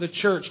walls of the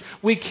church.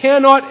 We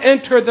cannot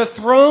enter the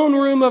throne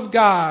room of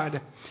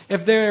God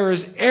if there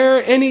is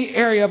any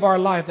area of our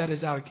life that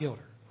is out of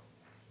kilter.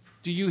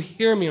 Do you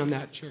hear me on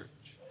that, church?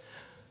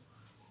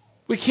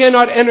 We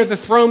cannot enter the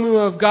throne room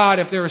of God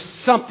if there is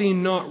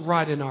something not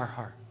right in our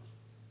heart.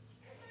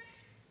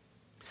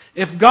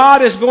 If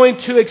God is going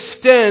to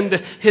extend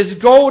His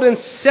golden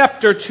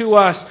scepter to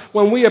us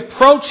when we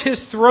approach His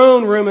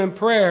throne room in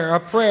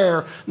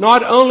prayer,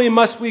 not only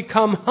must we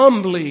come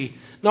humbly,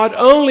 not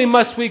only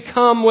must we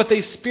come with a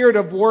spirit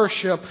of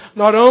worship,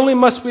 not only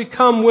must we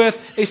come with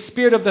a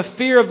spirit of the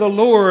fear of the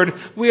Lord,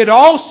 we would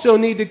also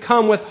need to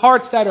come with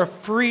hearts that are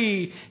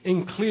free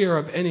and clear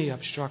of any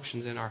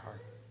obstructions in our heart.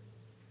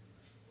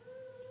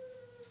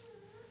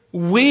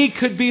 We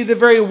could be the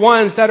very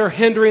ones that are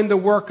hindering the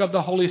work of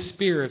the Holy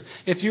Spirit.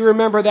 If you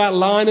remember that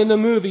line in the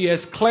movie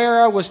as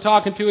Clara was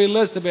talking to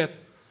Elizabeth,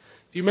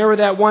 do you remember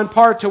that one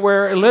part to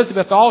where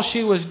Elizabeth, all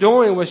she was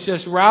doing was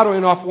just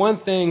rattling off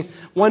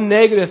one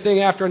negative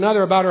thing after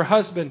another about her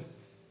husband.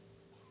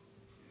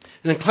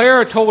 And then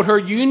Clara told her,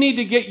 you need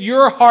to get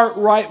your heart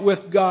right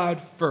with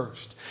God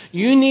first.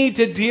 You need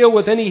to deal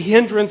with any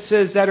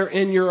hindrances that are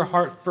in your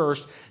heart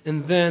first,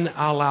 and then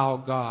allow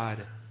God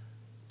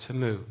to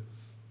move.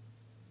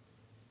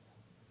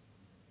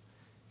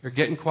 You're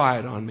getting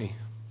quiet on me.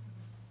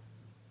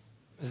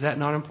 Is that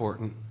not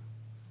important?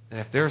 That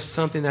if there's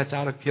something that's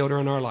out of kilter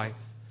in our life,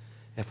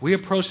 if we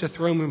approach the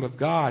throne room of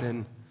God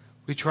and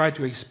we try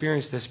to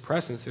experience this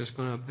presence, there's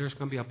going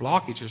to be a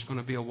blockage, there's going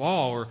to be a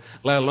wall, or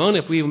let alone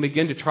if we even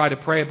begin to try to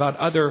pray about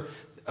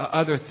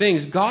other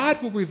things,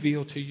 God will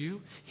reveal to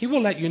you. He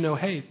will let you know,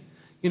 hey,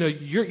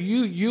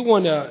 you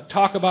want to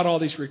talk about all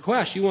these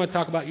requests, you want to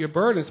talk about your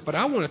burdens, but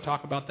I want to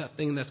talk about that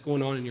thing that's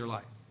going on in your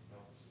life.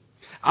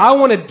 I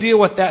want to deal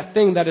with that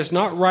thing that is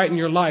not right in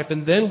your life,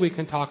 and then we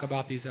can talk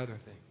about these other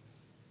things.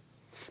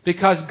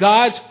 Because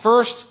God's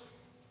first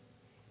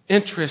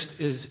interest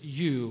is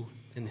you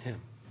and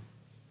Him.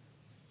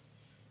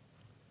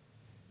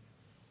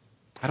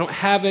 I don't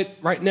have it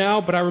right now,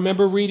 but I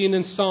remember reading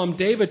in Psalm,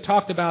 David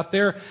talked about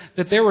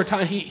that there were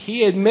times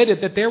he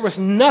admitted that there was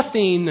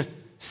nothing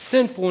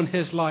sinful in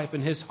his life,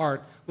 in his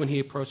heart, when he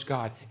approached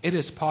God. It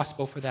is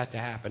possible for that to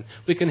happen.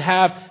 We can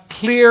have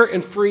clear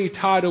and free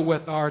title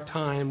with our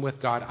time with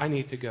God. I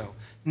need to go.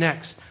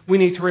 Next, we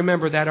need to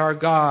remember that our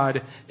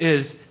God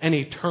is an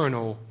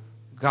eternal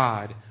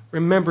God.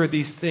 Remember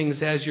these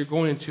things as you're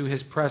going into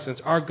His presence.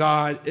 Our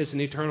God is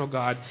an eternal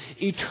God.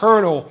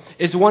 Eternal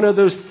is one of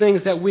those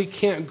things that we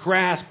can't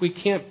grasp, we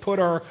can't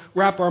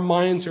wrap our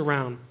minds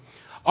around.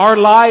 Our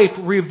life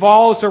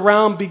revolves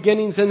around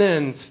beginnings and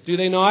ends, do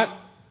they not?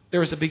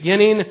 There's a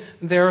beginning,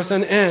 there's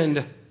an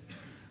end.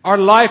 Our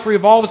life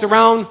revolves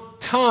around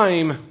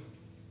time.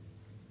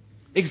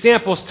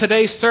 Examples,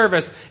 today's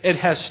service, it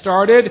has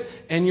started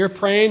and you're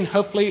praying,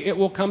 hopefully it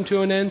will come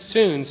to an end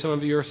soon, some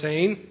of you are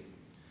saying.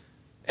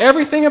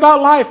 Everything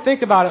about life,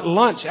 think about it.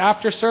 Lunch,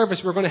 after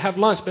service, we're going to have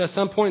lunch, but at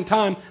some point in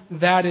time,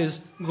 that is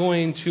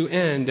going to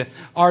end.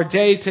 Our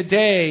day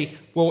today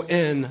will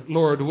end,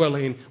 Lord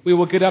willing. We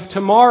will get up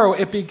tomorrow,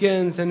 it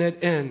begins and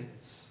it ends.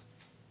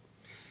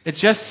 It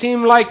just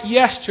seemed like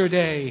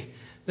yesterday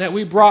that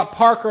we brought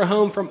Parker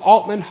home from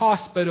Altman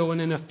Hospital,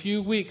 and in a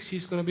few weeks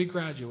he's going to be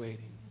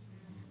graduating.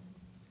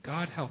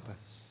 God help us.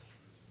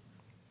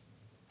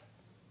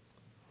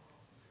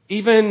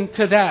 Even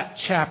to that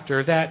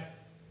chapter, that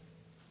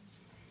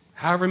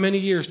however many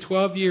years,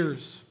 12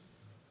 years,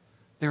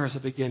 there is a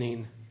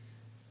beginning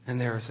and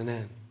there is an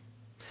end.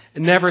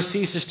 It never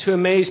ceases to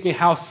amaze me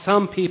how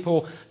some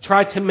people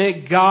try to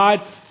make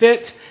God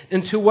fit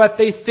into what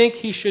they think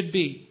He should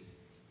be.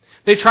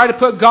 They try to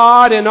put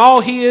God and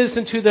all He is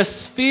into the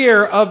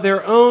sphere of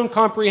their own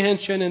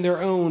comprehension and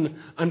their own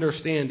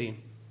understanding.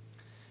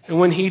 And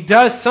when He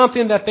does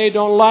something that they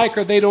don't like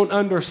or they don't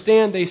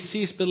understand, they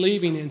cease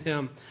believing in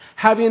Him.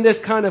 Having this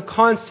kind of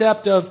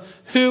concept of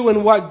who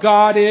and what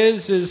God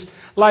is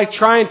like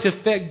trying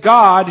to fit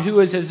God, who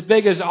is as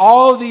big as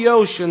all the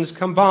oceans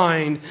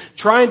combined,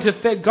 trying to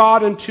fit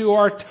God into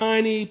our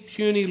tiny,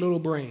 puny little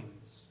brains,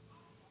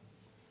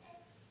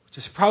 which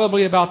is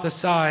probably about the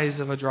size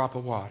of a drop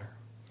of water.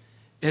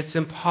 It's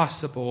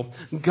impossible.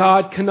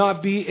 God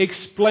cannot be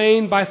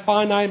explained by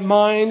finite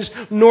minds,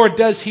 nor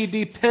does He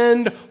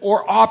depend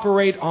or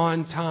operate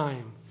on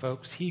time,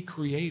 folks. He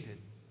created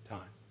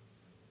time.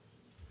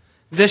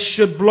 This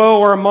should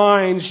blow our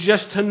minds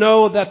just to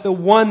know that the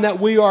one that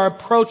we are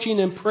approaching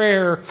in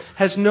prayer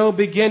has no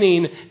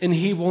beginning and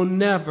He will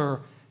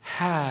never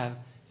have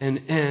an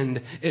end.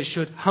 It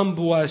should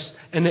humble us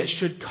and it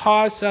should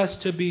cause us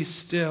to be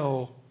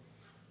still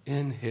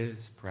in His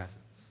presence.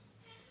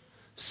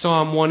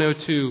 Psalm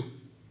 102.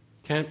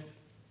 Kent?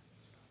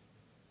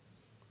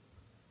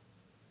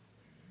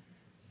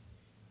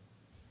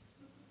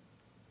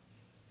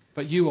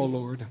 But you, O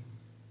Lord,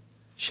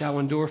 shall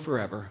endure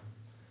forever,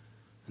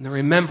 and the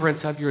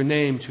remembrance of your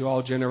name to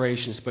all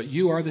generations. But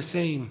you are the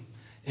same,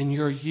 and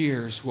your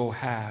years will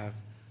have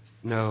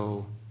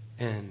no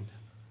end.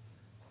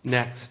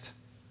 Next,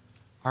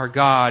 our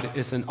God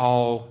is an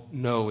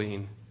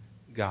all-knowing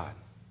God.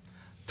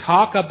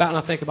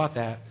 Now think about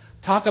that.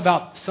 Talk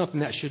about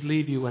something that should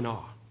leave you in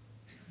awe.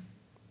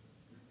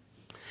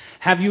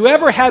 Have you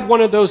ever had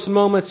one of those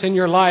moments in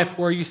your life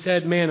where you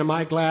said, man, am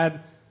I glad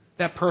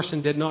that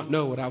person did not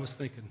know what I was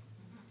thinking?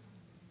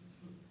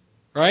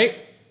 Right?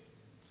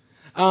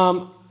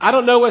 I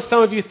don't know what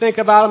some of you think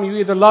about them. You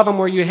either love them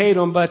or you hate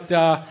them. But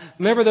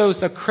remember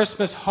those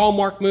Christmas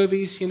Hallmark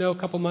movies, a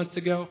couple months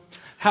ago?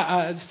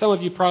 Some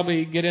of you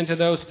probably get into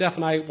those. Steph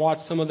and I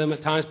watched some of them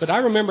at times. But I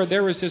remember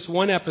there was this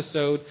one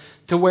episode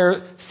to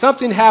where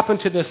something happened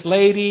to this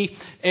lady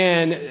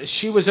and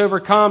she was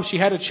overcome. She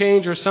had a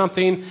change or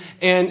something.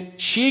 And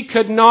she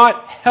could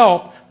not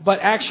help but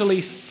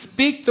actually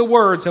speak the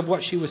words of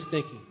what she was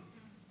thinking.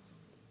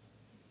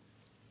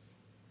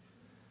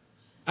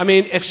 I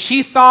mean, if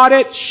she thought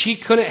it, she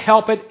couldn't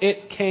help it.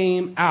 It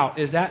came out.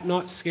 Is that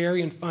not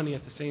scary and funny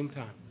at the same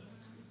time?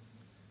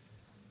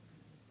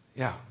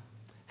 Yeah.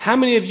 How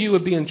many of you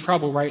would be in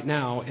trouble right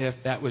now if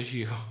that was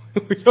you?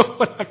 We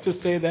don't have to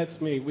say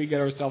that's me. We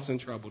get ourselves in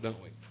trouble, don't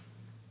we?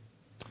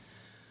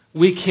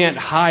 We can't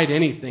hide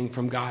anything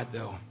from God,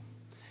 though.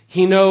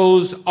 He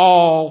knows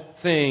all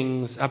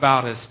things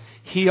about us.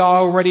 He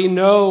already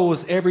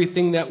knows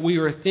everything that we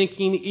are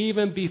thinking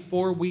even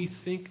before we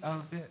think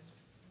of it.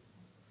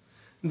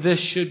 This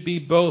should be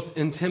both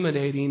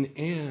intimidating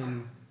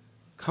and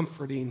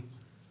comforting.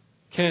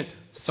 Kent,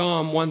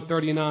 Psalm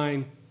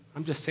 139.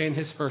 I'm just saying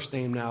his first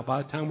name now.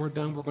 By the time we're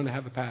done, we're going to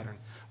have a pattern.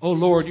 Oh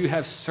Lord, you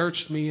have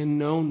searched me and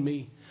known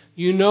me.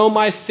 You know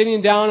my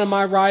sitting down and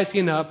my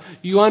rising up.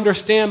 You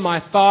understand my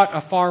thought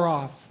afar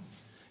off.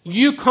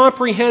 You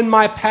comprehend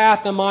my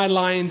path and my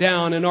lying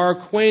down and are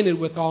acquainted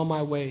with all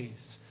my ways.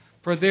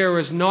 For there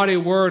is not a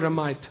word on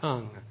my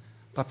tongue.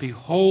 But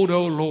behold,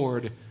 O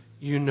Lord,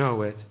 you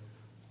know it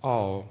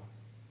all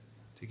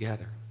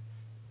together.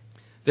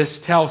 This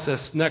tells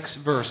us, next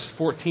verse,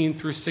 14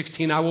 through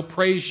 16, I will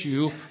praise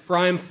you, for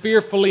I am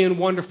fearfully and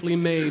wonderfully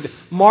made.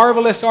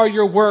 Marvelous are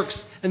your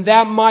works, and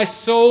that my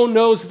soul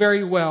knows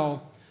very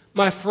well.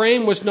 My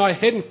frame was not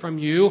hidden from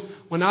you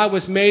when I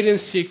was made in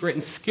secret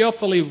and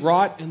skillfully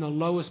wrought in the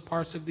lowest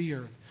parts of the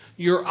earth.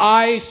 Your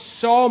eyes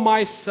saw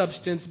my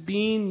substance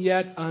being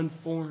yet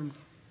unformed.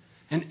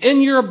 And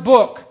in your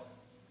book,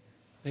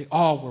 they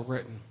all were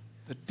written,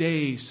 the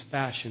days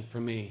fashioned for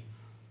me,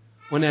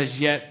 when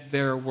as yet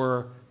there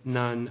were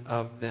none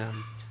of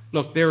them.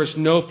 Look, there is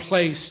no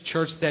place,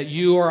 church, that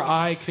you or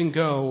I can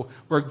go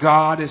where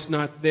God is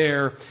not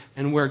there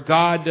and where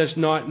God does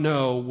not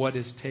know what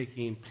is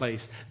taking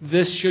place.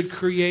 This should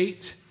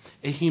create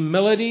a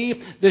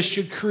humility. This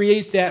should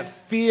create that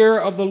fear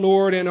of the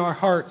Lord in our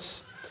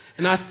hearts.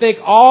 And I think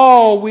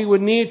all we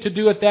would need to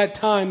do at that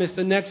time is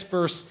the next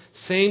verse,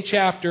 same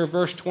chapter,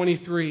 verse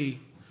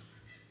 23.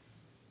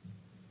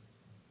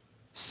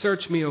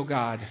 Search me, O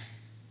God.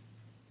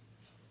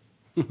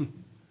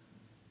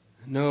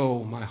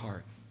 Know my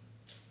heart.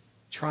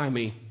 Try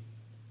me.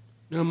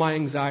 Know my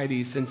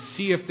anxieties and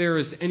see if there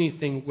is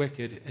anything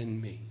wicked in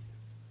me.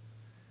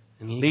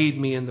 And lead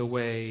me in the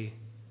way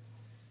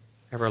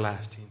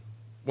everlasting.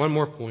 One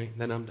more point,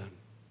 then I'm done.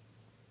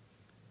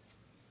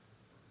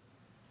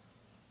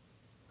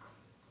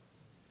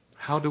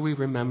 How do we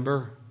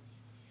remember?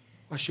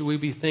 What should we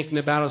be thinking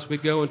about as we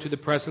go into the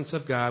presence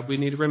of God? We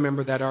need to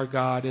remember that our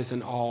God is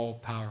an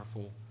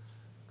all-powerful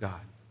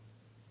God.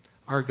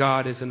 Our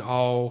God is an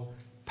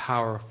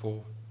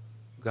all-powerful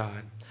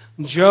God.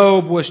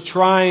 Job was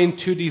trying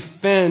to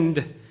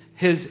defend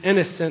his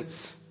innocence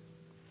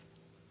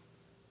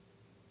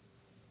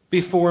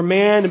before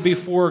man and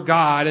before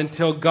God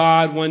until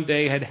God one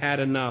day had had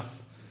enough.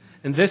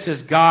 And this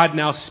is God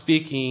now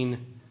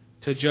speaking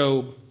to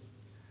Job.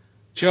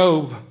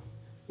 Job,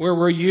 where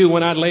were you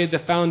when I laid the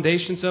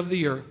foundations of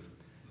the earth?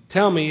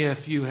 Tell me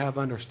if you have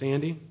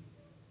understanding.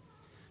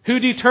 Who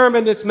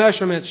determined its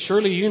measurements?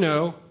 Surely you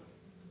know.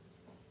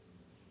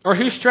 Or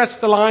who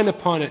stretched the line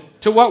upon it?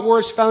 To what were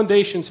its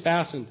foundations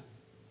fastened?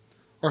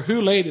 Or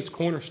who laid its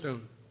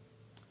cornerstone?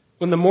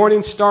 When the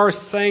morning stars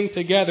sang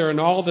together and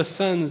all the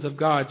sons of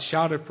God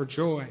shouted for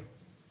joy?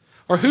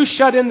 Or who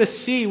shut in the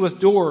sea with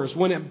doors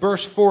when it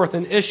burst forth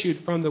and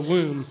issued from the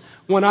womb?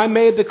 When I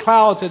made the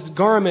clouds its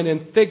garment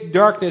and thick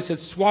darkness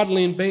its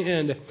swaddling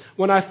band?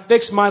 When I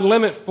fixed my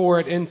limit for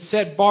it and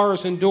set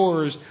bars and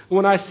doors?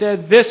 When I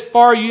said, this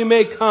far you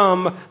may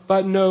come,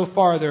 but no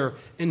farther,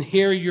 and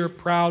here your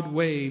proud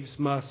waves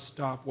must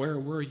stop. Where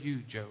were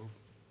you, Job?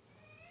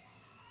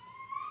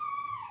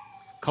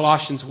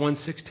 Colossians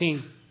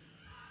 1:16.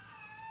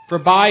 For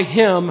by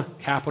Him,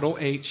 capital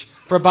H,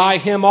 for by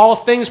Him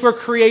all things were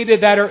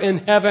created that are in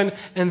heaven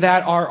and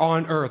that are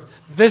on earth,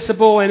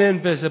 visible and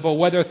invisible,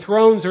 whether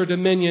thrones or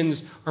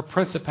dominions or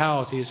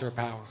principalities or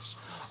powers.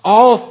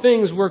 All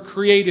things were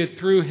created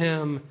through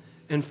Him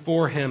and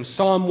for Him.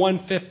 Psalm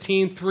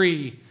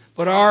 115:3.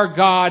 But our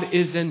God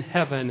is in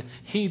heaven.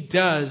 He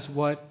does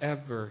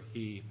whatever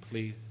He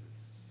pleases.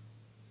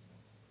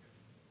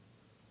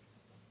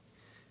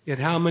 Yet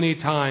how many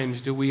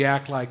times do we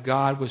act like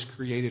God was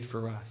created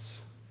for us?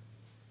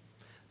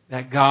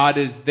 That God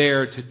is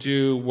there to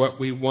do what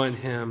we want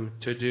Him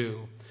to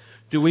do.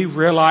 Do we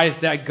realize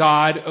that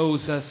God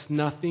owes us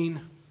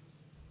nothing?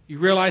 You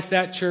realize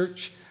that,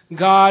 church?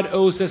 God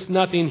owes us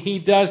nothing. He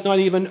does not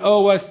even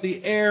owe us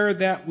the air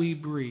that we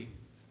breathe.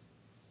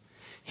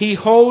 He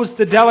holds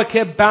the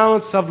delicate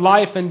balance of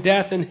life and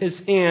death in His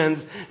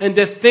hands. And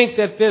to think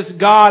that this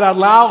God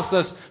allows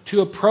us to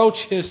approach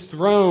His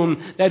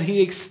throne, that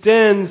He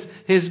extends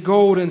His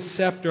golden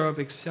scepter of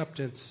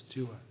acceptance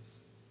to us.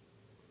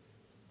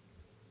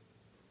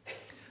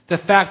 The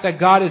fact that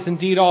God is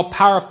indeed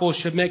all-powerful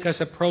should make us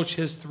approach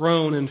His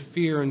throne in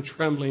fear and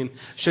trembling,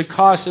 should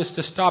cause us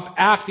to stop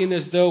acting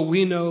as though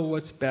we know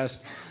what's best.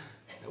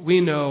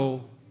 We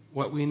know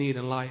what we need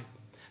in life.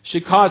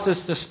 Should cause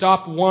us to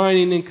stop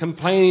whining and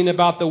complaining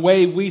about the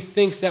way we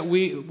think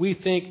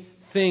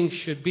things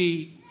should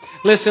be.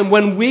 Listen,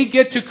 when we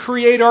get to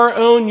create our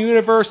own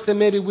universe, then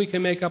maybe we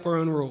can make up our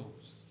own rules.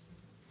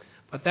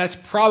 But that's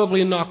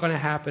probably not going to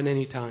happen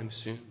anytime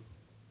soon.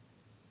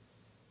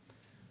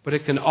 But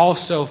it can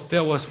also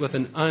fill us with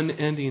an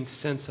unending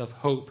sense of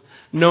hope,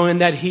 knowing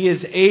that He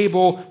is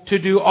able to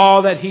do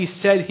all that He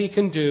said He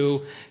can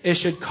do. It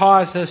should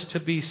cause us to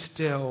be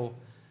still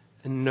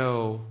and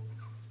know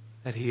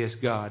that He is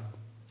God.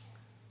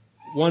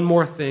 One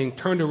more thing.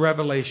 Turn to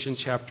Revelation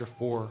chapter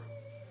 4.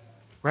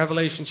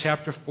 Revelation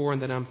chapter 4,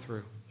 and then I'm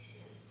through.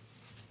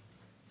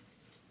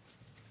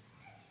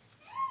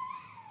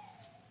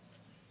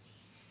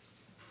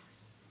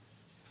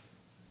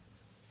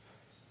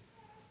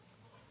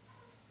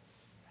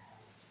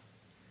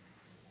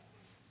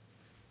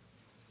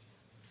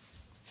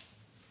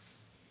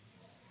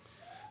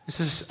 This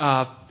is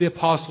the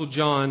Apostle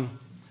John,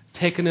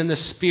 taken in the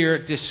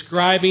Spirit,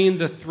 describing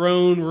the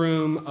throne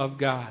room of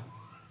God.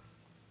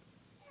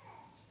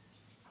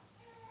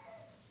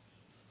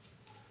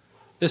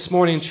 This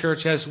morning,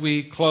 church, as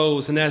we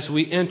close and as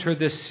we enter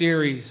this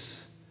series,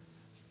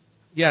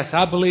 yes,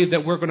 I believe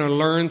that we're going to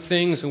learn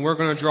things and we're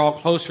going to draw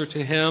closer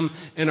to Him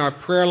in our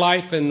prayer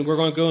life, and we're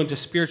going to go into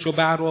spiritual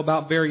battle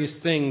about various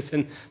things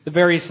and the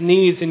various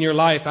needs in your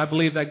life. I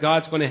believe that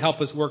God's going to help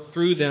us work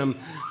through them.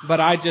 But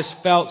I just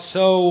felt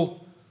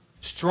so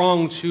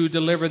strong to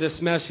deliver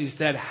this message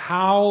that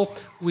how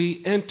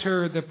we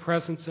enter the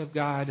presence of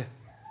God,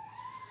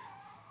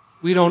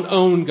 we don't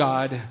own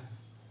God.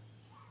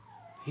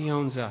 He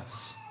owns us.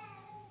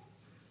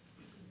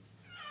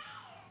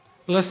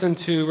 Listen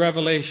to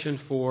Revelation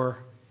 4,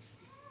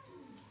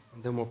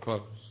 and then we'll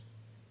close.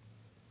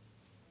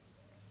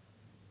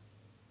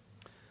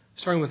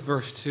 Starting with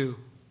verse 2.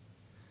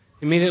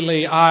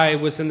 Immediately I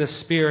was in the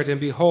Spirit, and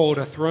behold,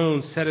 a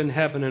throne set in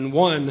heaven, and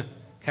one,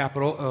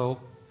 capital O,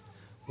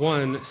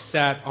 one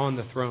sat on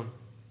the throne.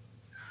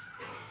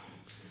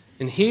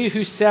 And he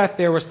who sat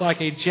there was like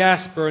a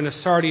jasper and a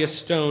sardius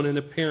stone in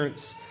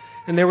appearance.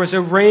 And there was a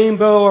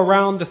rainbow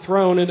around the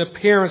throne in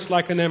appearance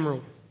like an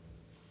emerald.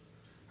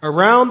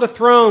 Around the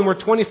throne were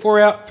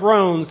 24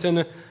 thrones,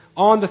 and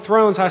on the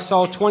thrones I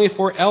saw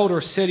 24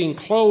 elders sitting,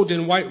 clothed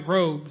in white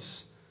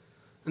robes,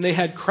 and they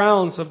had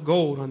crowns of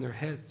gold on their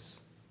heads.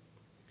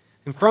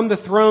 And from the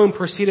throne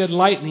proceeded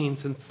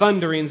lightnings and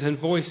thunderings and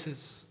voices.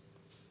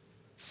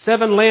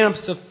 7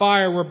 lamps of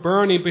fire were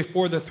burning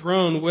before the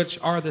throne, which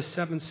are the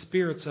 7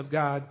 spirits of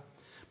God.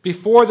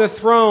 Before the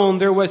throne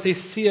there was a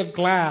sea of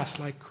glass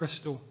like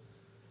crystal.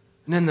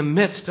 And in the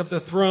midst of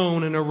the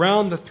throne and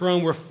around the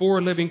throne were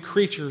 4 living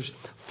creatures,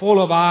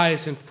 full of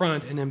eyes in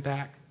front and in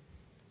back.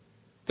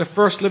 The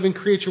first living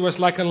creature was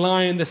like a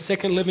lion. The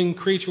second living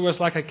creature was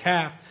like a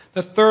calf.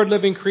 The third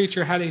living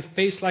creature had a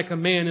face like a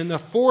man. And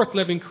the fourth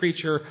living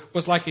creature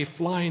was like a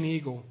flying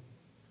eagle.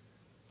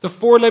 The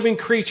 4 living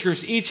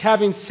creatures, each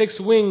having 6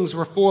 wings,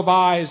 were full of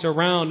eyes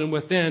around and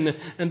within,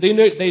 and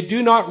they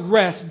do not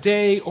rest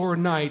day or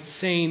night,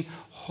 saying,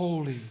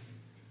 Holy,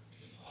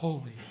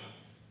 holy,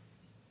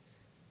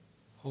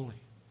 holy,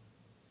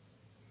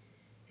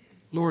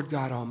 Lord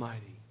God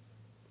Almighty,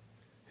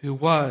 who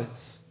was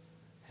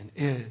and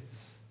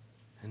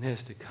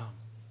is to come.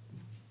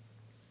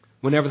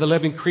 Whenever the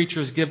living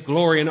creatures give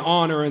glory and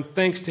honor and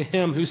thanks to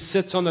Him who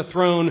sits on the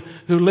throne,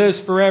 who lives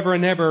forever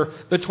and ever,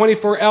 the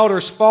 24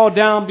 elders fall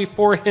down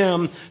before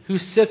Him who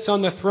sits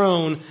on the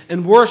throne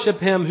and worship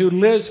Him who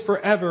lives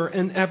forever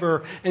and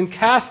ever, and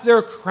cast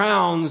their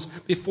crowns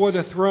before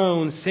the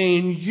throne,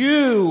 saying,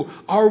 You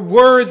are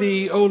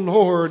worthy, O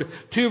Lord,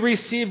 to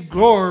receive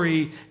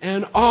glory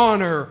and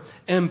honor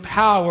and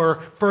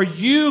power, for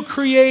You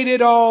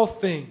created all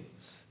things,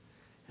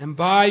 and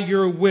by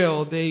Your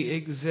will they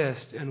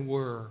exist and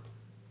were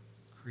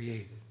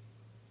created.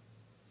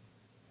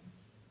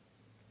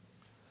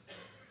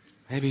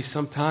 Maybe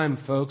sometime,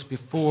 folks,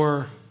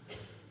 before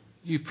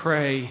you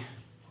pray,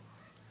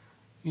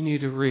 you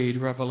need to read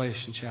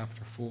Revelation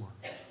chapter 4.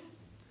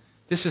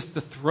 This is the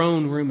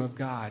throne room of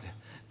God.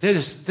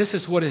 This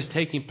is what is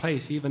taking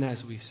place even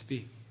as we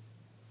speak.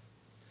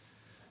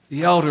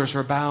 The elders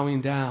are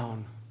bowing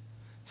down,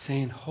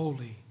 saying,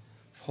 Holy,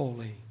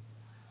 holy,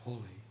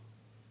 holy.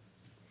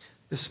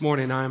 This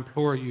morning I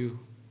implore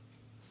you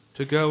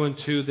to go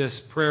into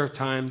this prayer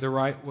time the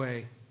right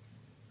way.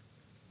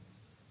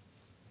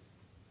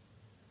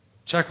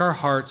 Check our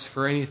hearts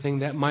for anything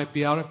that might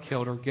be out of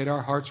kilter. Get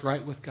our hearts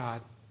right with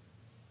God.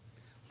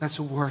 Let's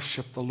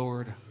worship the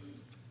Lord.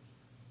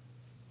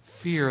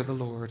 Fear the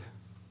Lord.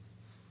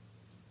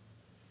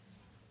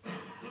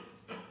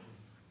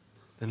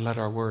 Then let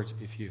our words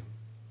be few.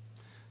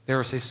 There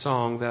is a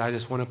song that I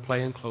just want to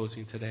play in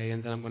closing today,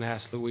 and then I'm going to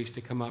ask Luis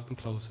to come up and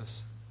close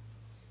us.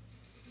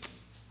 I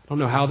don't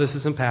know how this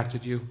has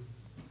impacted you.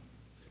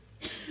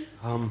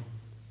 I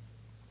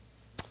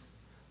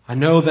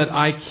know that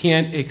I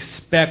can't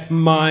expect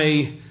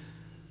my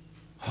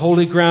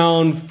holy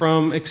ground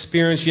from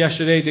experience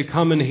yesterday to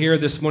come in here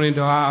this morning.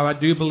 I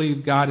do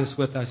believe God is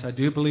with us. I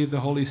do believe the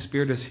Holy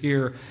Spirit is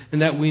here,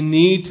 and that we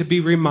need to be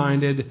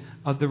reminded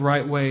of the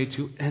right way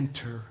to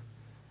enter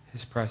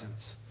His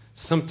presence.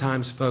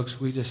 Sometimes, folks,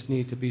 we just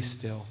need to be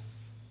still.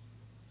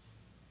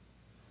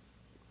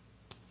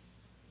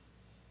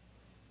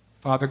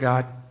 Father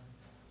God,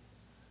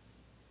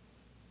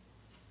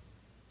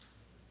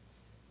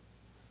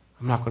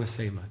 I'm not going to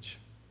say much.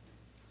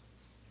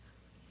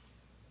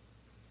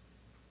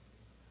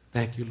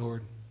 Thank you,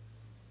 Lord,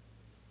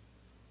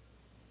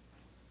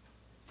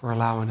 for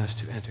allowing us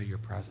to enter Your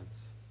presence.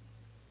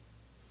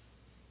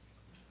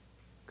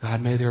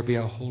 God, may there be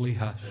a holy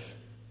hush.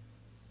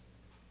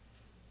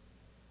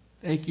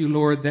 Thank you,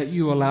 Lord, that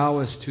You allow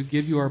us to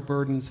give You our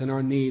burdens and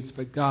our needs,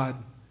 but God,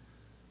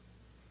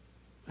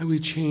 may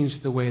we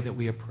change the way that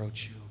we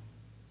approach You.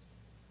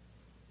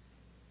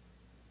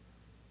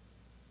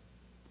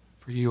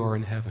 For You are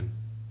in heaven,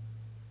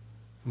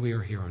 and we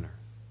are here on earth.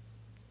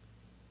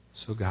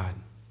 So God,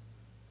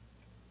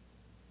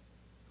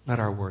 let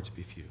our words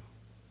be few.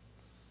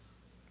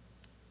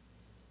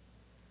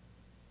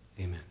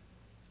 Amen.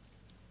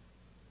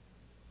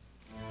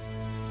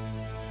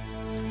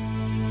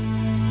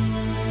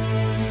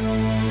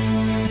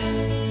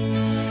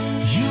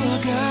 You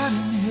are God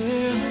in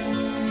heaven,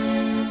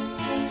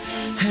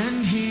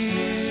 and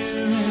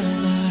here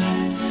am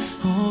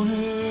I on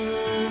earth.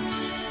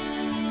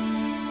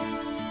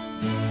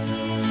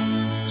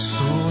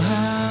 So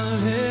I'll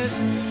let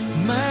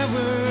my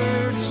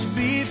words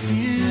be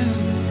few.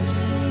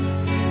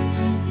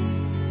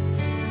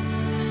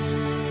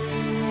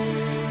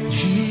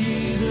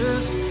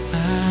 Jesus,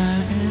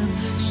 I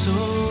am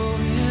so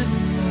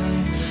in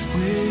love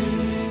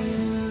with You,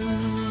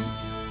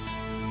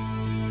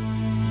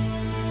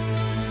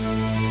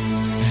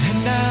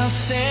 and I'll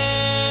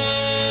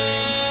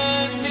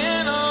stand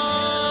in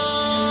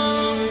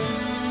awe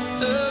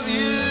of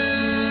You,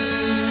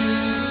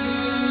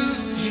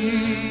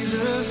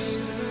 Jesus.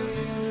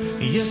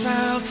 Yes,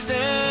 I'll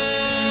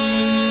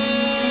stand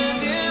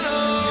in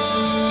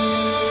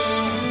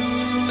awe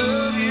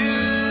of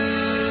You,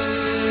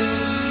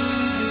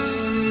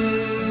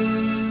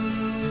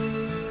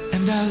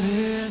 and I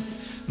let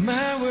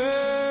my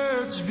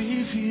words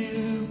be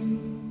few.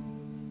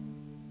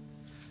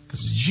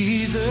 'Cause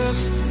Jesus,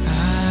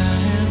 I